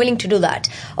I'm willing to do that.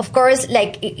 Of course,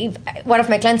 like if one of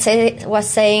my clients was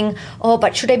saying, oh,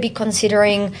 but should I be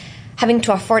considering having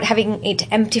to afford having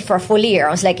it empty for a full year?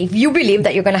 I was like, if you believe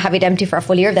that you're going to have it empty for a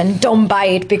full year, then don't buy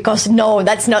it, because no,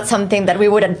 that's not something that we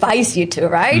would advise you to,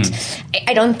 right?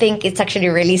 I don't think it's actually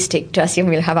realistic to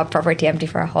assume you'll have a property empty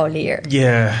for a whole year.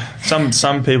 Yeah.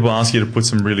 Some people ask you to put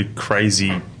some really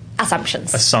crazy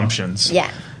assumptions.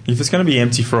 Yeah. If it's going to be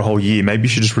empty for a whole year, maybe you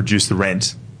should just reduce the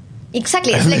rent.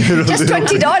 Exactly. It's like just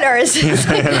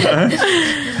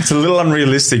 $20. It's a little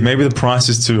unrealistic. Maybe the price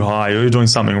is too high, or you're doing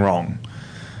something wrong.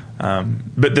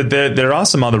 But there are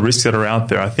some other risks that are out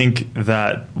there. I think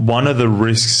that one of the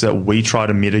risks that we try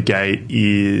to mitigate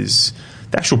is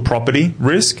the actual property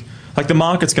risk. Like, the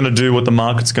market's going to do what the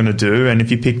market's going to do, and if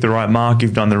you pick the right market,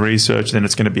 you've done the research, then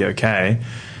it's going to be okay.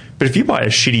 But if you buy a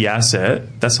shitty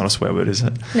asset, that's not a swear word, is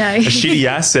it? No. A shitty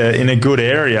asset in a good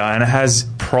area and it has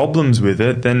problems with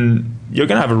it, then you're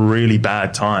going to have a really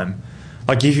bad time.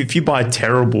 Like, if you buy a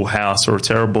terrible house or a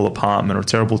terrible apartment or a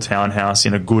terrible townhouse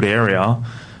in a good area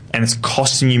and it's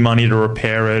costing you money to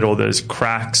repair it, or there's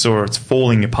cracks or it's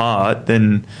falling apart,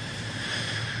 then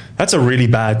that's a really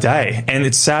bad day. And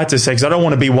it's sad to say, because I don't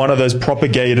want to be one of those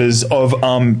propagators of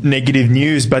negative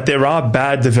news, but there are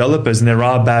bad developers and there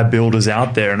are bad builders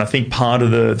out there. And I think part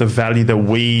of the value that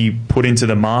we put into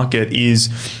the market is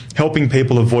helping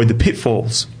people avoid the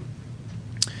pitfalls.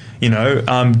 You know,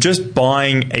 just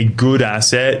buying a good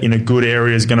asset in a good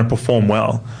area is going to perform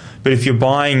well. But if you're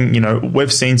buying,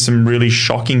 we've seen some really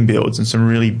shocking builds and some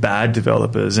really bad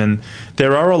developers. And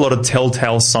there are a lot of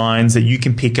telltale signs that you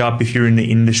can pick up if you're in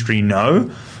the industry, and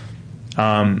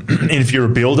if you're a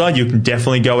builder, you can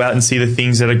definitely go out and see the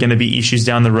things that are going to be issues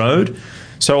down the road.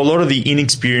 So a lot of the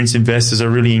inexperienced investors, I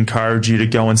really encourage you to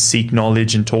go and seek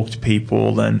knowledge and talk to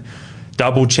people and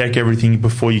double check everything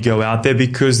before you go out there,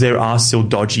 because there are still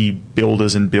dodgy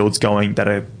builders and builds going that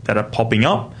are popping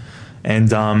up. And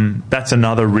that's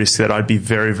another risk that I'd be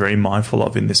very, very mindful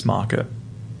of in this market.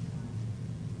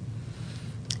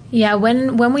 Yeah,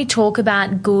 when we talk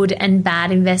about good and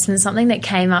bad investments, something that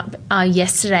came up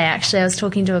yesterday, actually, I was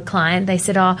talking to a client. They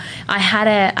said, I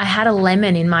had a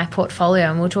lemon in my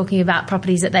portfolio, and we were talking about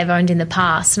properties that they've owned in the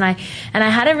past. And I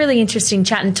had a really interesting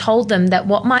chat and told them that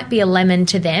what might be a lemon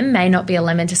to them may not be a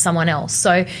lemon to someone else.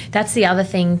 So that's the other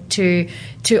thing to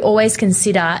always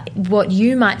consider. What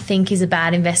you might think is a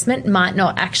bad investment might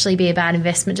not actually be a bad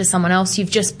investment to someone else.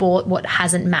 You've just bought what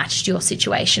hasn't matched your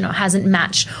situation or hasn't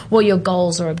matched what your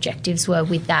goals or objectives were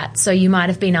with that. So you might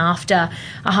have been after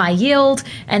a high yield,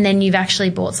 and then you've actually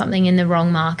bought something in the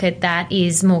wrong market that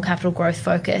is more capital growth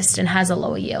focused and has a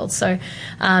lower yield. So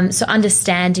so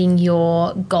understanding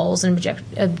your goals and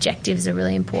objectives are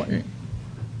really important.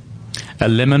 A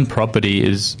lemon property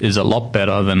is a lot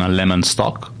better than a lemon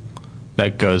stock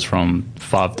that goes from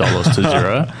 $5 to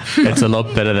zero. It's a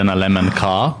lot better than a lemon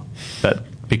car that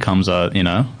becomes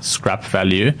a scrap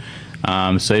value.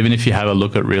 So even if you have a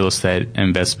look at real estate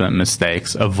investment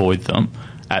mistakes, avoid them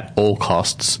at all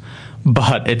costs.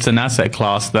 But it's an asset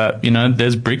class that,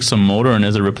 there's bricks and mortar and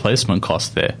there's a replacement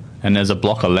cost there, and there's a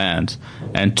block of land,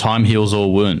 and time heals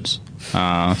all wounds.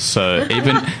 So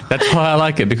even that's why I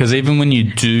like it, because even when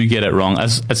you do get it wrong,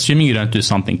 assuming you don't do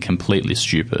something completely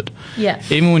stupid,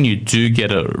 even when you do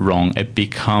get it wrong, it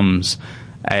becomes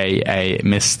a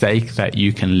mistake that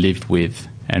you can live with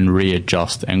and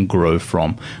readjust and grow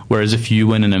from. Whereas if you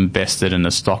went and invested in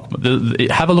the stock,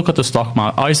 have a look at the stock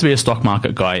market. I used to be a stock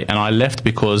market guy, and I left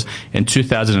because in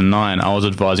 2009 I was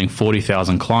advising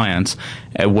 40,000 clients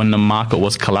when the market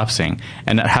was collapsing,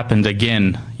 and it happened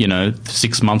again,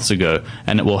 6 months ago,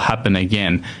 and it will happen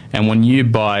again. And when you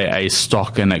buy a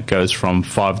stock and it goes from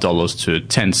 $5 to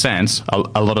 10 cents,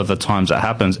 a lot of the times that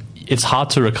happens, it's hard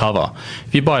to recover.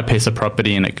 If you buy a piece of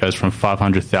property and it goes from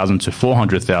 500,000 to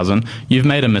 400,000, you've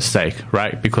made a mistake,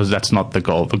 right? Because that's not the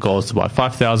goal. The goal is to buy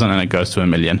 5,000 and it goes to $1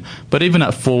 million. But even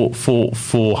at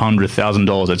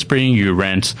 $400,000, it's bringing you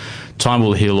rent. Time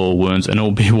will heal all wounds, and it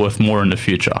will be worth more in the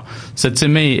future. So to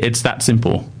me, it's that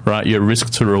simple, right? Your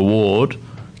risk to reward,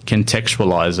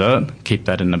 contextualize it, keep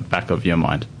that in the back of your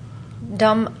mind.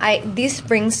 Dom, this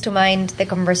brings to mind the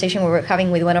conversation we were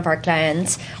having with one of our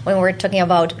clients when we were talking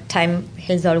about time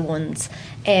heals all wounds.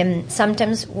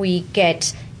 Sometimes we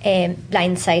get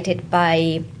blindsided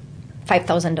by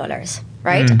 $5,000,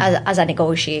 right, as a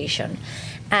negotiation.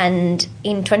 And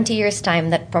in 20 years' time,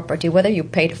 that property, whether you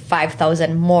paid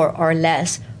 $5,000 more or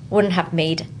less, wouldn't have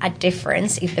made a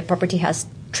difference if the property has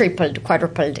tripled,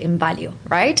 quadrupled in value,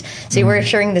 right? So you were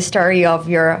sharing the story of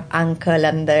your uncle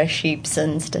and the sheeps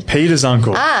and stuff. Peter's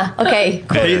uncle. Okay,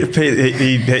 cool.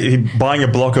 He buying a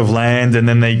block of land, and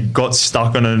then they got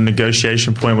stuck on a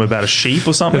negotiation point with about a sheep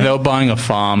or something. They were buying a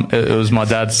farm. It was my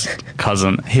dad's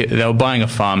cousin. They were buying a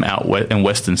farm out in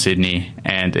Western Sydney,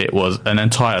 and it was an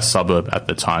entire suburb at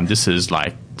the time. This is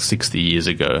like 60 years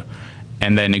ago.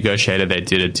 And they negotiated, they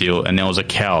did a deal, and there was a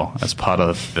cow as part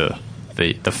of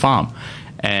the farm.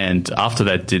 And after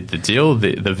they did the deal,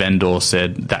 the vendor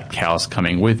said, that cow's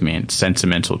coming with me. It's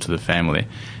sentimental to the family.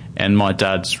 And my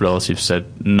dad's relative said,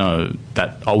 no,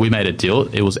 we made a deal.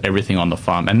 It was everything on the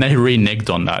farm. And they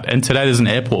reneged on that. And today there's an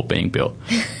airport being built,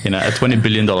 a $20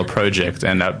 billion project,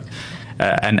 and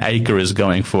an acre is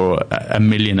going for $1.5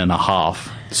 million.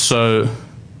 So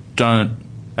don't,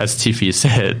 as Tiffy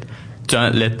said,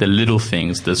 don't let the little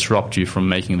things disrupt you from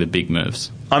making the big moves.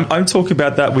 I'm talking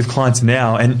about that with clients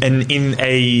now, and in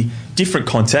a different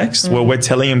context where we're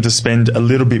telling them to spend a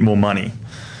little bit more money,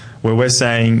 where we're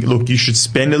saying, look, you should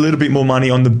spend a little bit more money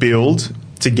on the build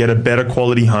to get a better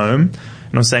quality home.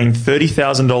 And I'm saying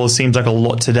 $30,000 seems like a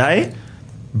lot today,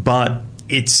 but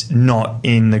it's not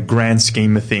in the grand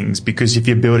scheme of things, because if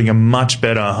you're building a much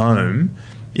better home,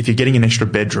 if you're getting an extra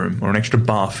bedroom or an extra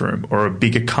bathroom or a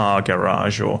bigger car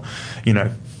garage or,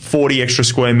 40 extra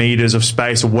square meters of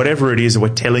space or whatever it is that we're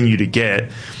telling you to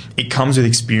get, it comes with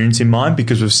experience in mind,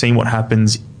 because we've seen what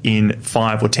happens in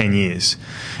 5 or 10 years.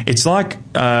 It's like,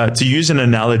 to use an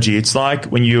analogy, it's like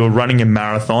when you're running a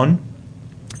marathon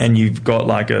and you've got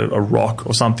like a rock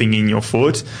or something in your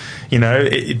foot,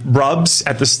 it rubs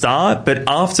at the start, but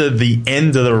after the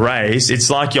end of the race, it's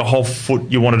like your whole foot,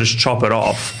 you want to just chop it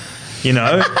off.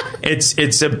 It's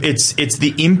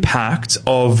the impact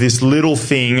of this little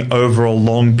thing over a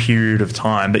long period of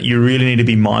time that you really need to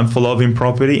be mindful of in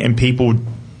property, and people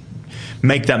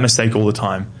make that mistake all the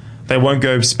time. They won't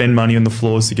go spend money on the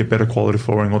floors to get better quality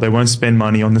flooring, or they won't spend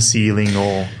money on the ceiling.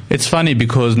 Or it's funny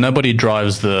because nobody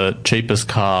drives the cheapest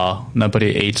car, nobody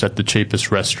eats at the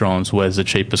cheapest restaurants, wears the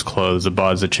cheapest clothes, or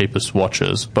buys the cheapest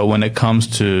watches. But when it comes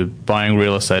to buying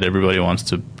real estate, everybody wants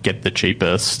to get the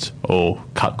cheapest or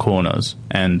cut corners,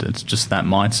 and it's just that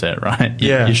mindset, right?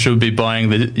 Yeah. You should be buying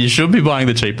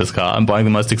the cheapest car and buying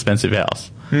the most expensive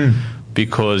house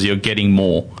because you're getting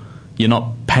more. You're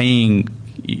not paying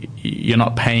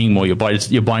more. You're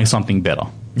buying something better.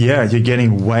 Yeah, you're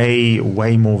getting way,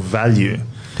 way more value.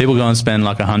 People go and spend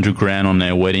like $100,000 on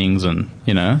their weddings, and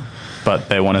but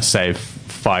they want to save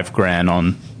 $5,000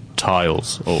 on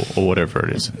tiles or whatever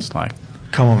it is. It's like,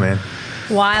 come on, man.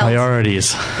 Wild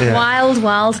priorities. Yeah.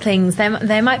 Wild things.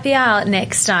 They might be our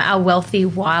next our wealthy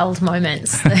wild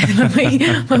moments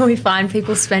when we find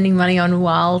people spending money on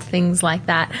wild things like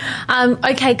that.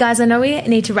 Okay, guys, I know we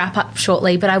need to wrap up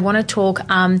shortly, but I want to talk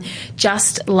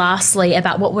just lastly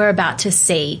about what we're about to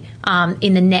see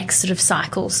in the next sort of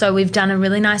cycle. So we've done a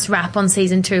really nice wrap on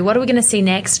season 2. What are we going to see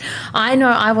next? I know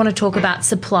I want to talk about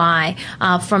supply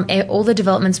from all the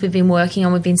developments we've been working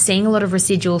on. We've been seeing a lot of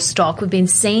residual stock. We've been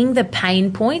seeing the pain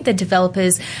point that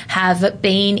developers have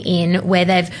been in, where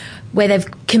they've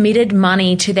committed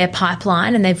money to their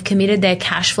pipeline and they've committed their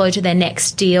cash flow to their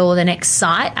next deal or the next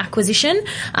site acquisition,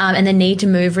 and they need to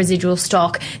move residual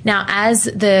stock. Now, as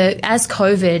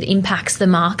COVID impacts the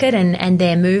market and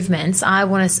their movements, I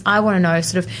want to know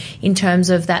sort of in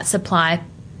terms of that supply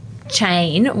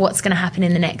chain, what's going to happen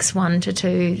in the next 1 to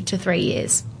 2 to 3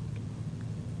 years.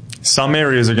 Some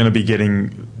areas are going to be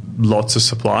getting lots of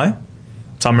supply.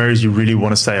 Some areas you really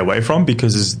want to stay away from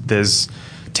because there's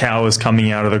towers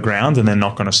coming out of the ground and they're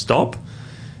not going to stop.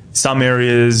 Some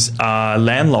areas are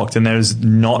landlocked and there's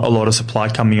not a lot of supply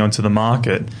coming onto the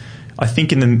market. I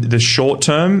think in the short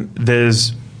term,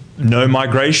 there's no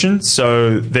migration,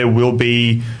 so there will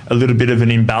be a little bit of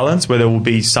an imbalance where there will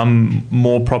be some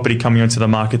more property coming onto the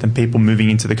market than people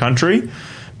moving into the country.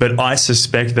 But I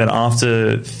suspect that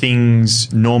after things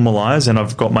normalize, and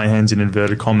I've got my hands in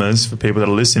inverted commas for people that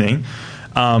are listening,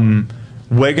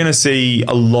 we're going to see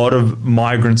a lot of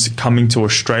migrants coming to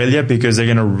Australia because they're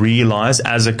going to realize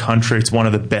as a country it's one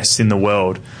of the best in the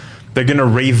world. They're going to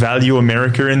revalue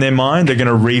America in their mind. They're going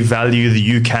to revalue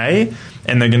the UK.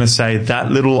 And they're going to say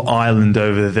that little island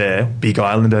over there, big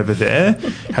island over there,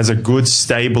 has a good,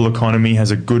 stable economy, has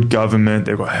a good government.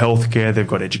 They've got healthcare. They've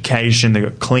got education. They've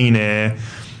got clean air.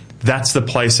 That's the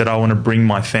place that I want to bring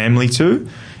my family to.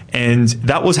 And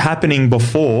that was happening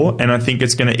before, and I think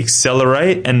it's going to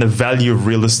accelerate, and the value of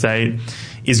real estate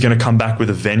is going to come back with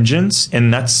a vengeance.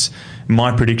 And that's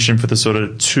my prediction for the sort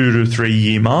of 2 to 3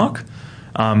 year mark.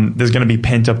 There's going to be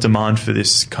pent-up demand for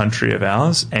this country of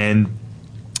ours, and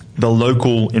the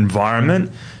local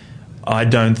environment, I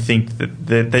don't think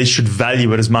that they should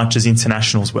value it as much as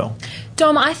internationals will.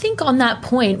 Dom, I think on that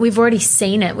point, we've already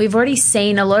seen it. We've already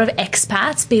seen a lot of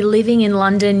expats be living in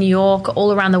London, New York,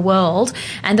 all around the world,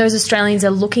 and those Australians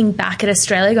are looking back at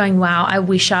Australia going, wow, I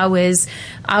wish I was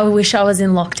in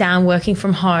lockdown working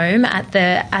from home at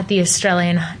the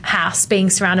Australian house, being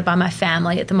surrounded by my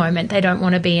family at the moment. They don't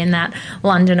want to be in that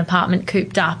London apartment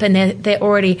cooped up, and they're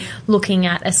already looking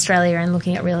at Australia and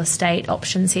looking at real estate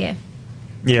options here.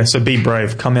 Yeah, so be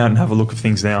brave. Come out and have a look at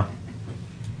things now.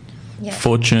 Yeah.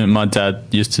 Fortune, my dad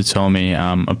used to tell me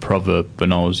a proverb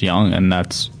when I was young, and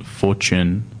that's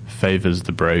fortune favours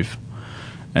the brave.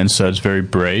 And so it's very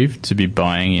brave to be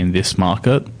buying in this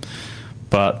market.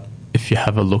 But if you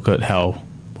have a look at how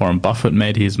Warren Buffett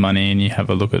made his money, and you have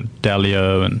a look at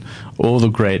Dalio and all the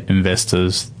great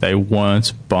investors, they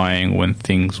weren't buying when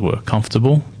things were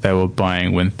comfortable. They were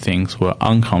buying when things were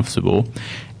uncomfortable.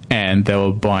 And they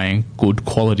were buying good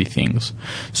quality things.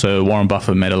 So Warren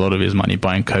Buffett made a lot of his money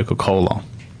buying Coca-Cola,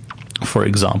 for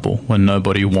example, when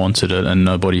nobody wanted it and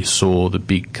nobody saw the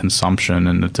big consumption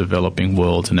in the developing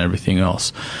world and everything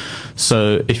else.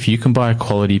 So if you can buy a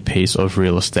quality piece of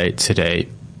real estate today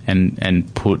and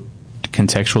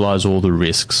contextualize all the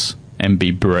risks and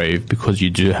be brave, because you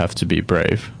do have to be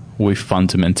brave, we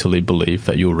fundamentally believe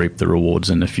that you'll reap the rewards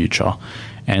in the future.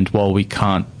 And while we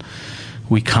can't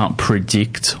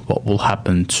predict what will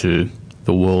happen to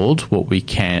the world, what we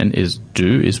can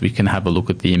do is we can have a look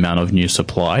at the amount of new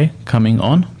supply coming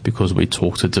on, because we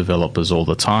talk to developers all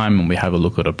the time and we have a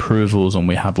look at approvals and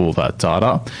we have all that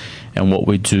data. And what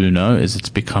we do know is it's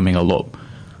becoming a lot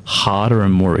harder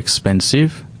and more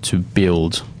expensive to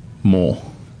build more.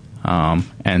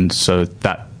 And so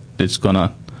that is going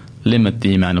to limit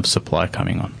the amount of supply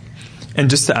coming on. And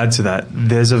just to add to that,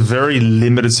 there's a very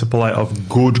limited supply of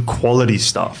good quality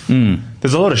stuff.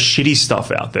 There's a lot of shitty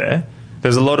stuff out there.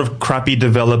 There's a lot of crappy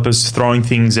developers throwing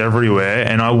things everywhere,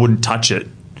 and I wouldn't touch it.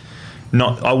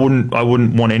 I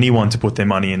wouldn't want anyone to put their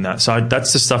money in that. So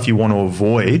that's the stuff you want to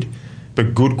avoid.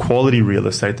 But good quality real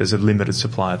estate, there's a limited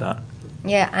supply of that.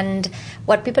 Yeah, and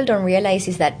what people don't realize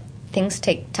is that things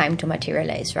take time to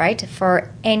materialize, right?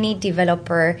 For any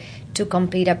developer to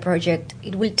complete a project,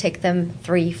 it will take them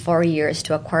 3-4 years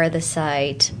to acquire the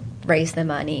site, raise the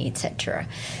money, etc.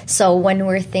 So when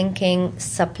we're thinking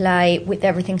supply, with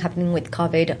everything happening with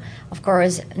COVID, of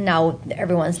course, now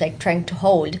everyone's like trying to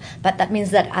hold. But that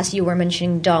means that, as you were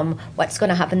mentioning, Dom, what's going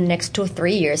to happen in the next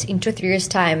 2-3 years? In 2-3 years'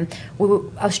 time,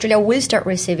 Australia will start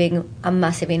receiving a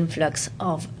massive influx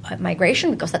of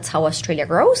migration, because that's how Australia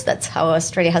grows. That's how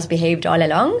Australia has behaved all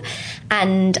along.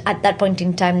 And at that point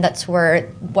in time, that's where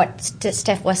what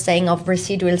Steph was saying of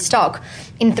residual stock.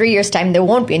 In 3 years' time, there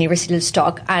won't be any residual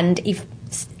stock. And if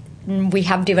we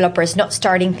have developers not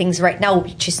starting things right now,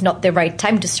 which is not the right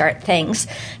time to start things,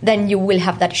 then you will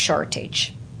have that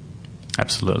shortage.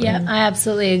 Absolutely. Yeah, I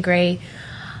absolutely agree.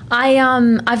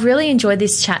 I've really enjoyed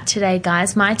this chat today,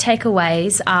 guys. My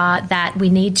takeaways are that we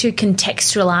need to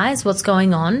contextualize what's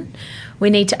going on. We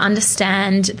need to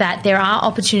understand that there are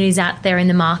opportunities out there in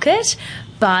the market,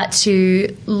 but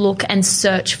to look and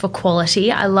search for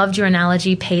quality. I loved your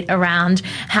analogy, Pete, around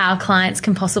how clients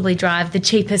can possibly drive the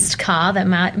cheapest car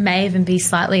that may even be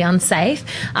slightly unsafe,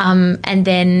 and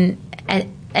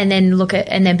and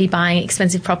then be buying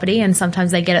expensive property, and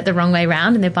sometimes they get it the wrong way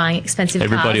around and they're buying expensive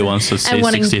Everybody cars wants to see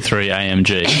 63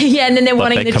 AMG. Yeah, and then they're but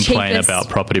wanting they the complain cheapest about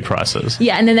property prices.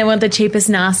 Yeah, and then they want the cheapest,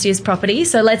 nastiest property.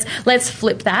 So let's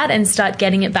flip that and start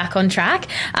getting it back on track,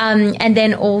 and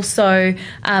then also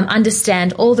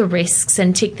understand all the risks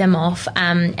and tick them off,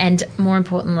 and more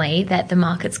importantly that the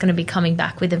market's going to be coming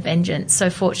back with a vengeance. So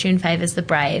fortune favours the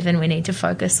brave, and we need to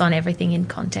focus on everything in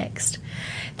context.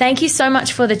 Thank you so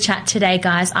much for the chat today,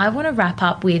 guys. I want to wrap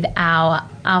up with our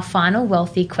final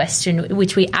wealthy question,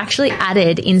 which we actually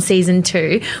added in season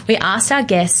 2. We asked our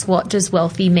guests, what does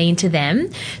wealthy mean to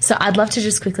them? So I'd love to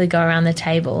just quickly go around the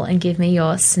table and give me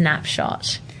your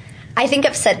snapshot. I think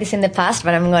I've said this in the past,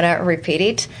 but I'm going to repeat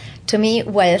it. To me,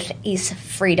 wealth is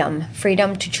freedom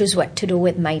to choose what to do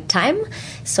with my time.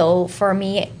 So for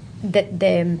me,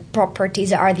 the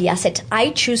properties are the asset I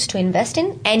choose to invest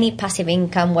in. Any passive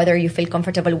income, whether you feel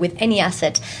comfortable with any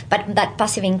asset, but that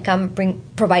passive income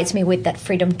provides me with that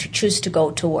freedom to choose to go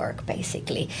to work,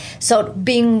 basically. So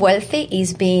being wealthy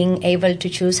is being able to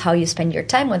choose how you spend your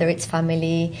time, whether it's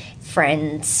family,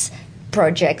 friends,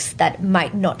 projects that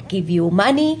might not give you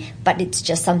money, but it's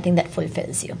just something that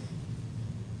fulfills you.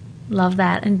 Love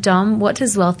that. And Dom, what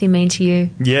does wealthy mean to you?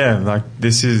 Yeah, like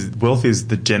wealth is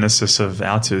the genesis of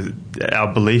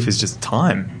our belief is just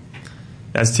time.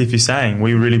 As Tiffy's saying,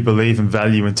 we really believe and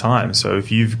value in time. So if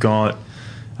you've got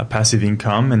a passive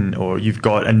income or you've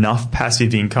got enough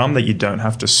passive income that you don't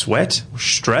have to sweat or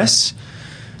stress,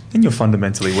 then you're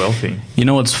fundamentally wealthy. You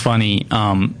know what's funny?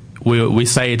 We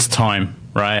say it's time,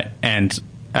 right? And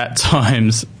at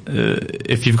times,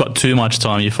 if you've got too much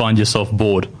time, you find yourself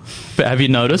bored. But have you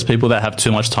noticed people that have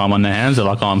too much time on their hands, they're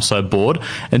like, oh, I'm so bored.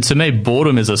 And to me,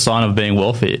 boredom is a sign of being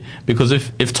wealthy. Because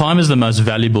if time is the most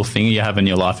valuable thing you have in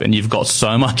your life and you've got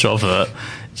so much of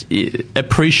it,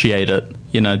 appreciate it.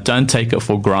 Don't take it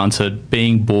for granted.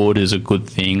 Being bored is a good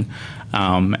thing.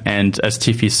 And as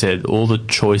Tiffy said, all the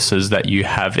choices that you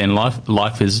have in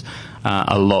life is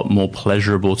a lot more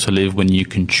pleasurable to live when you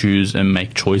can choose and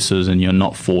make choices and you're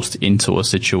not forced into a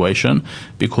situation,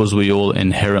 because we all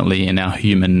inherently in our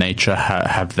human nature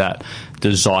have that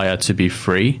desire to be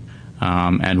free,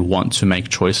 and want to make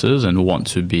choices and want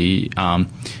to be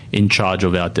in charge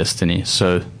of our destiny.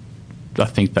 So I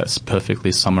think that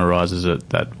perfectly summarizes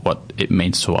it, that what it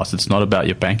means to us. It's not about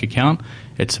your bank account.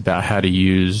 It's about how to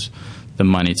use the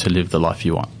money to live the life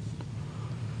you want.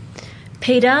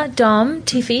 Peter, Dom,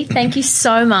 Tiffy, thank you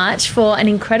so much for an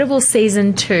incredible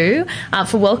season 2,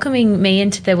 for welcoming me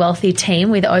into the Wealthy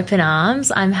team with open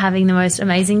arms. I'm having the most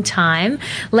amazing time.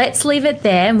 Let's leave it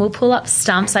there and we'll pull up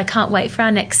stumps. I can't wait for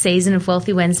our next season of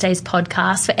Wealthy Wednesdays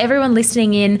podcast. For everyone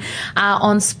listening in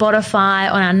on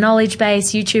Spotify, on our Knowledge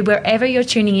Base, YouTube, wherever you're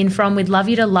tuning in from, we'd love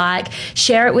you to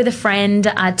share it with a friend,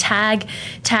 tag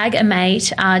a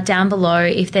mate down below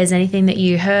if there's anything that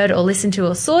you heard or listened to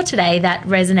or saw today that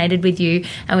resonated with you.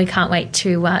 And we can't wait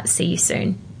to see you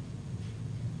soon.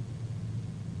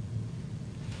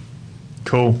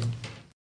 Cool.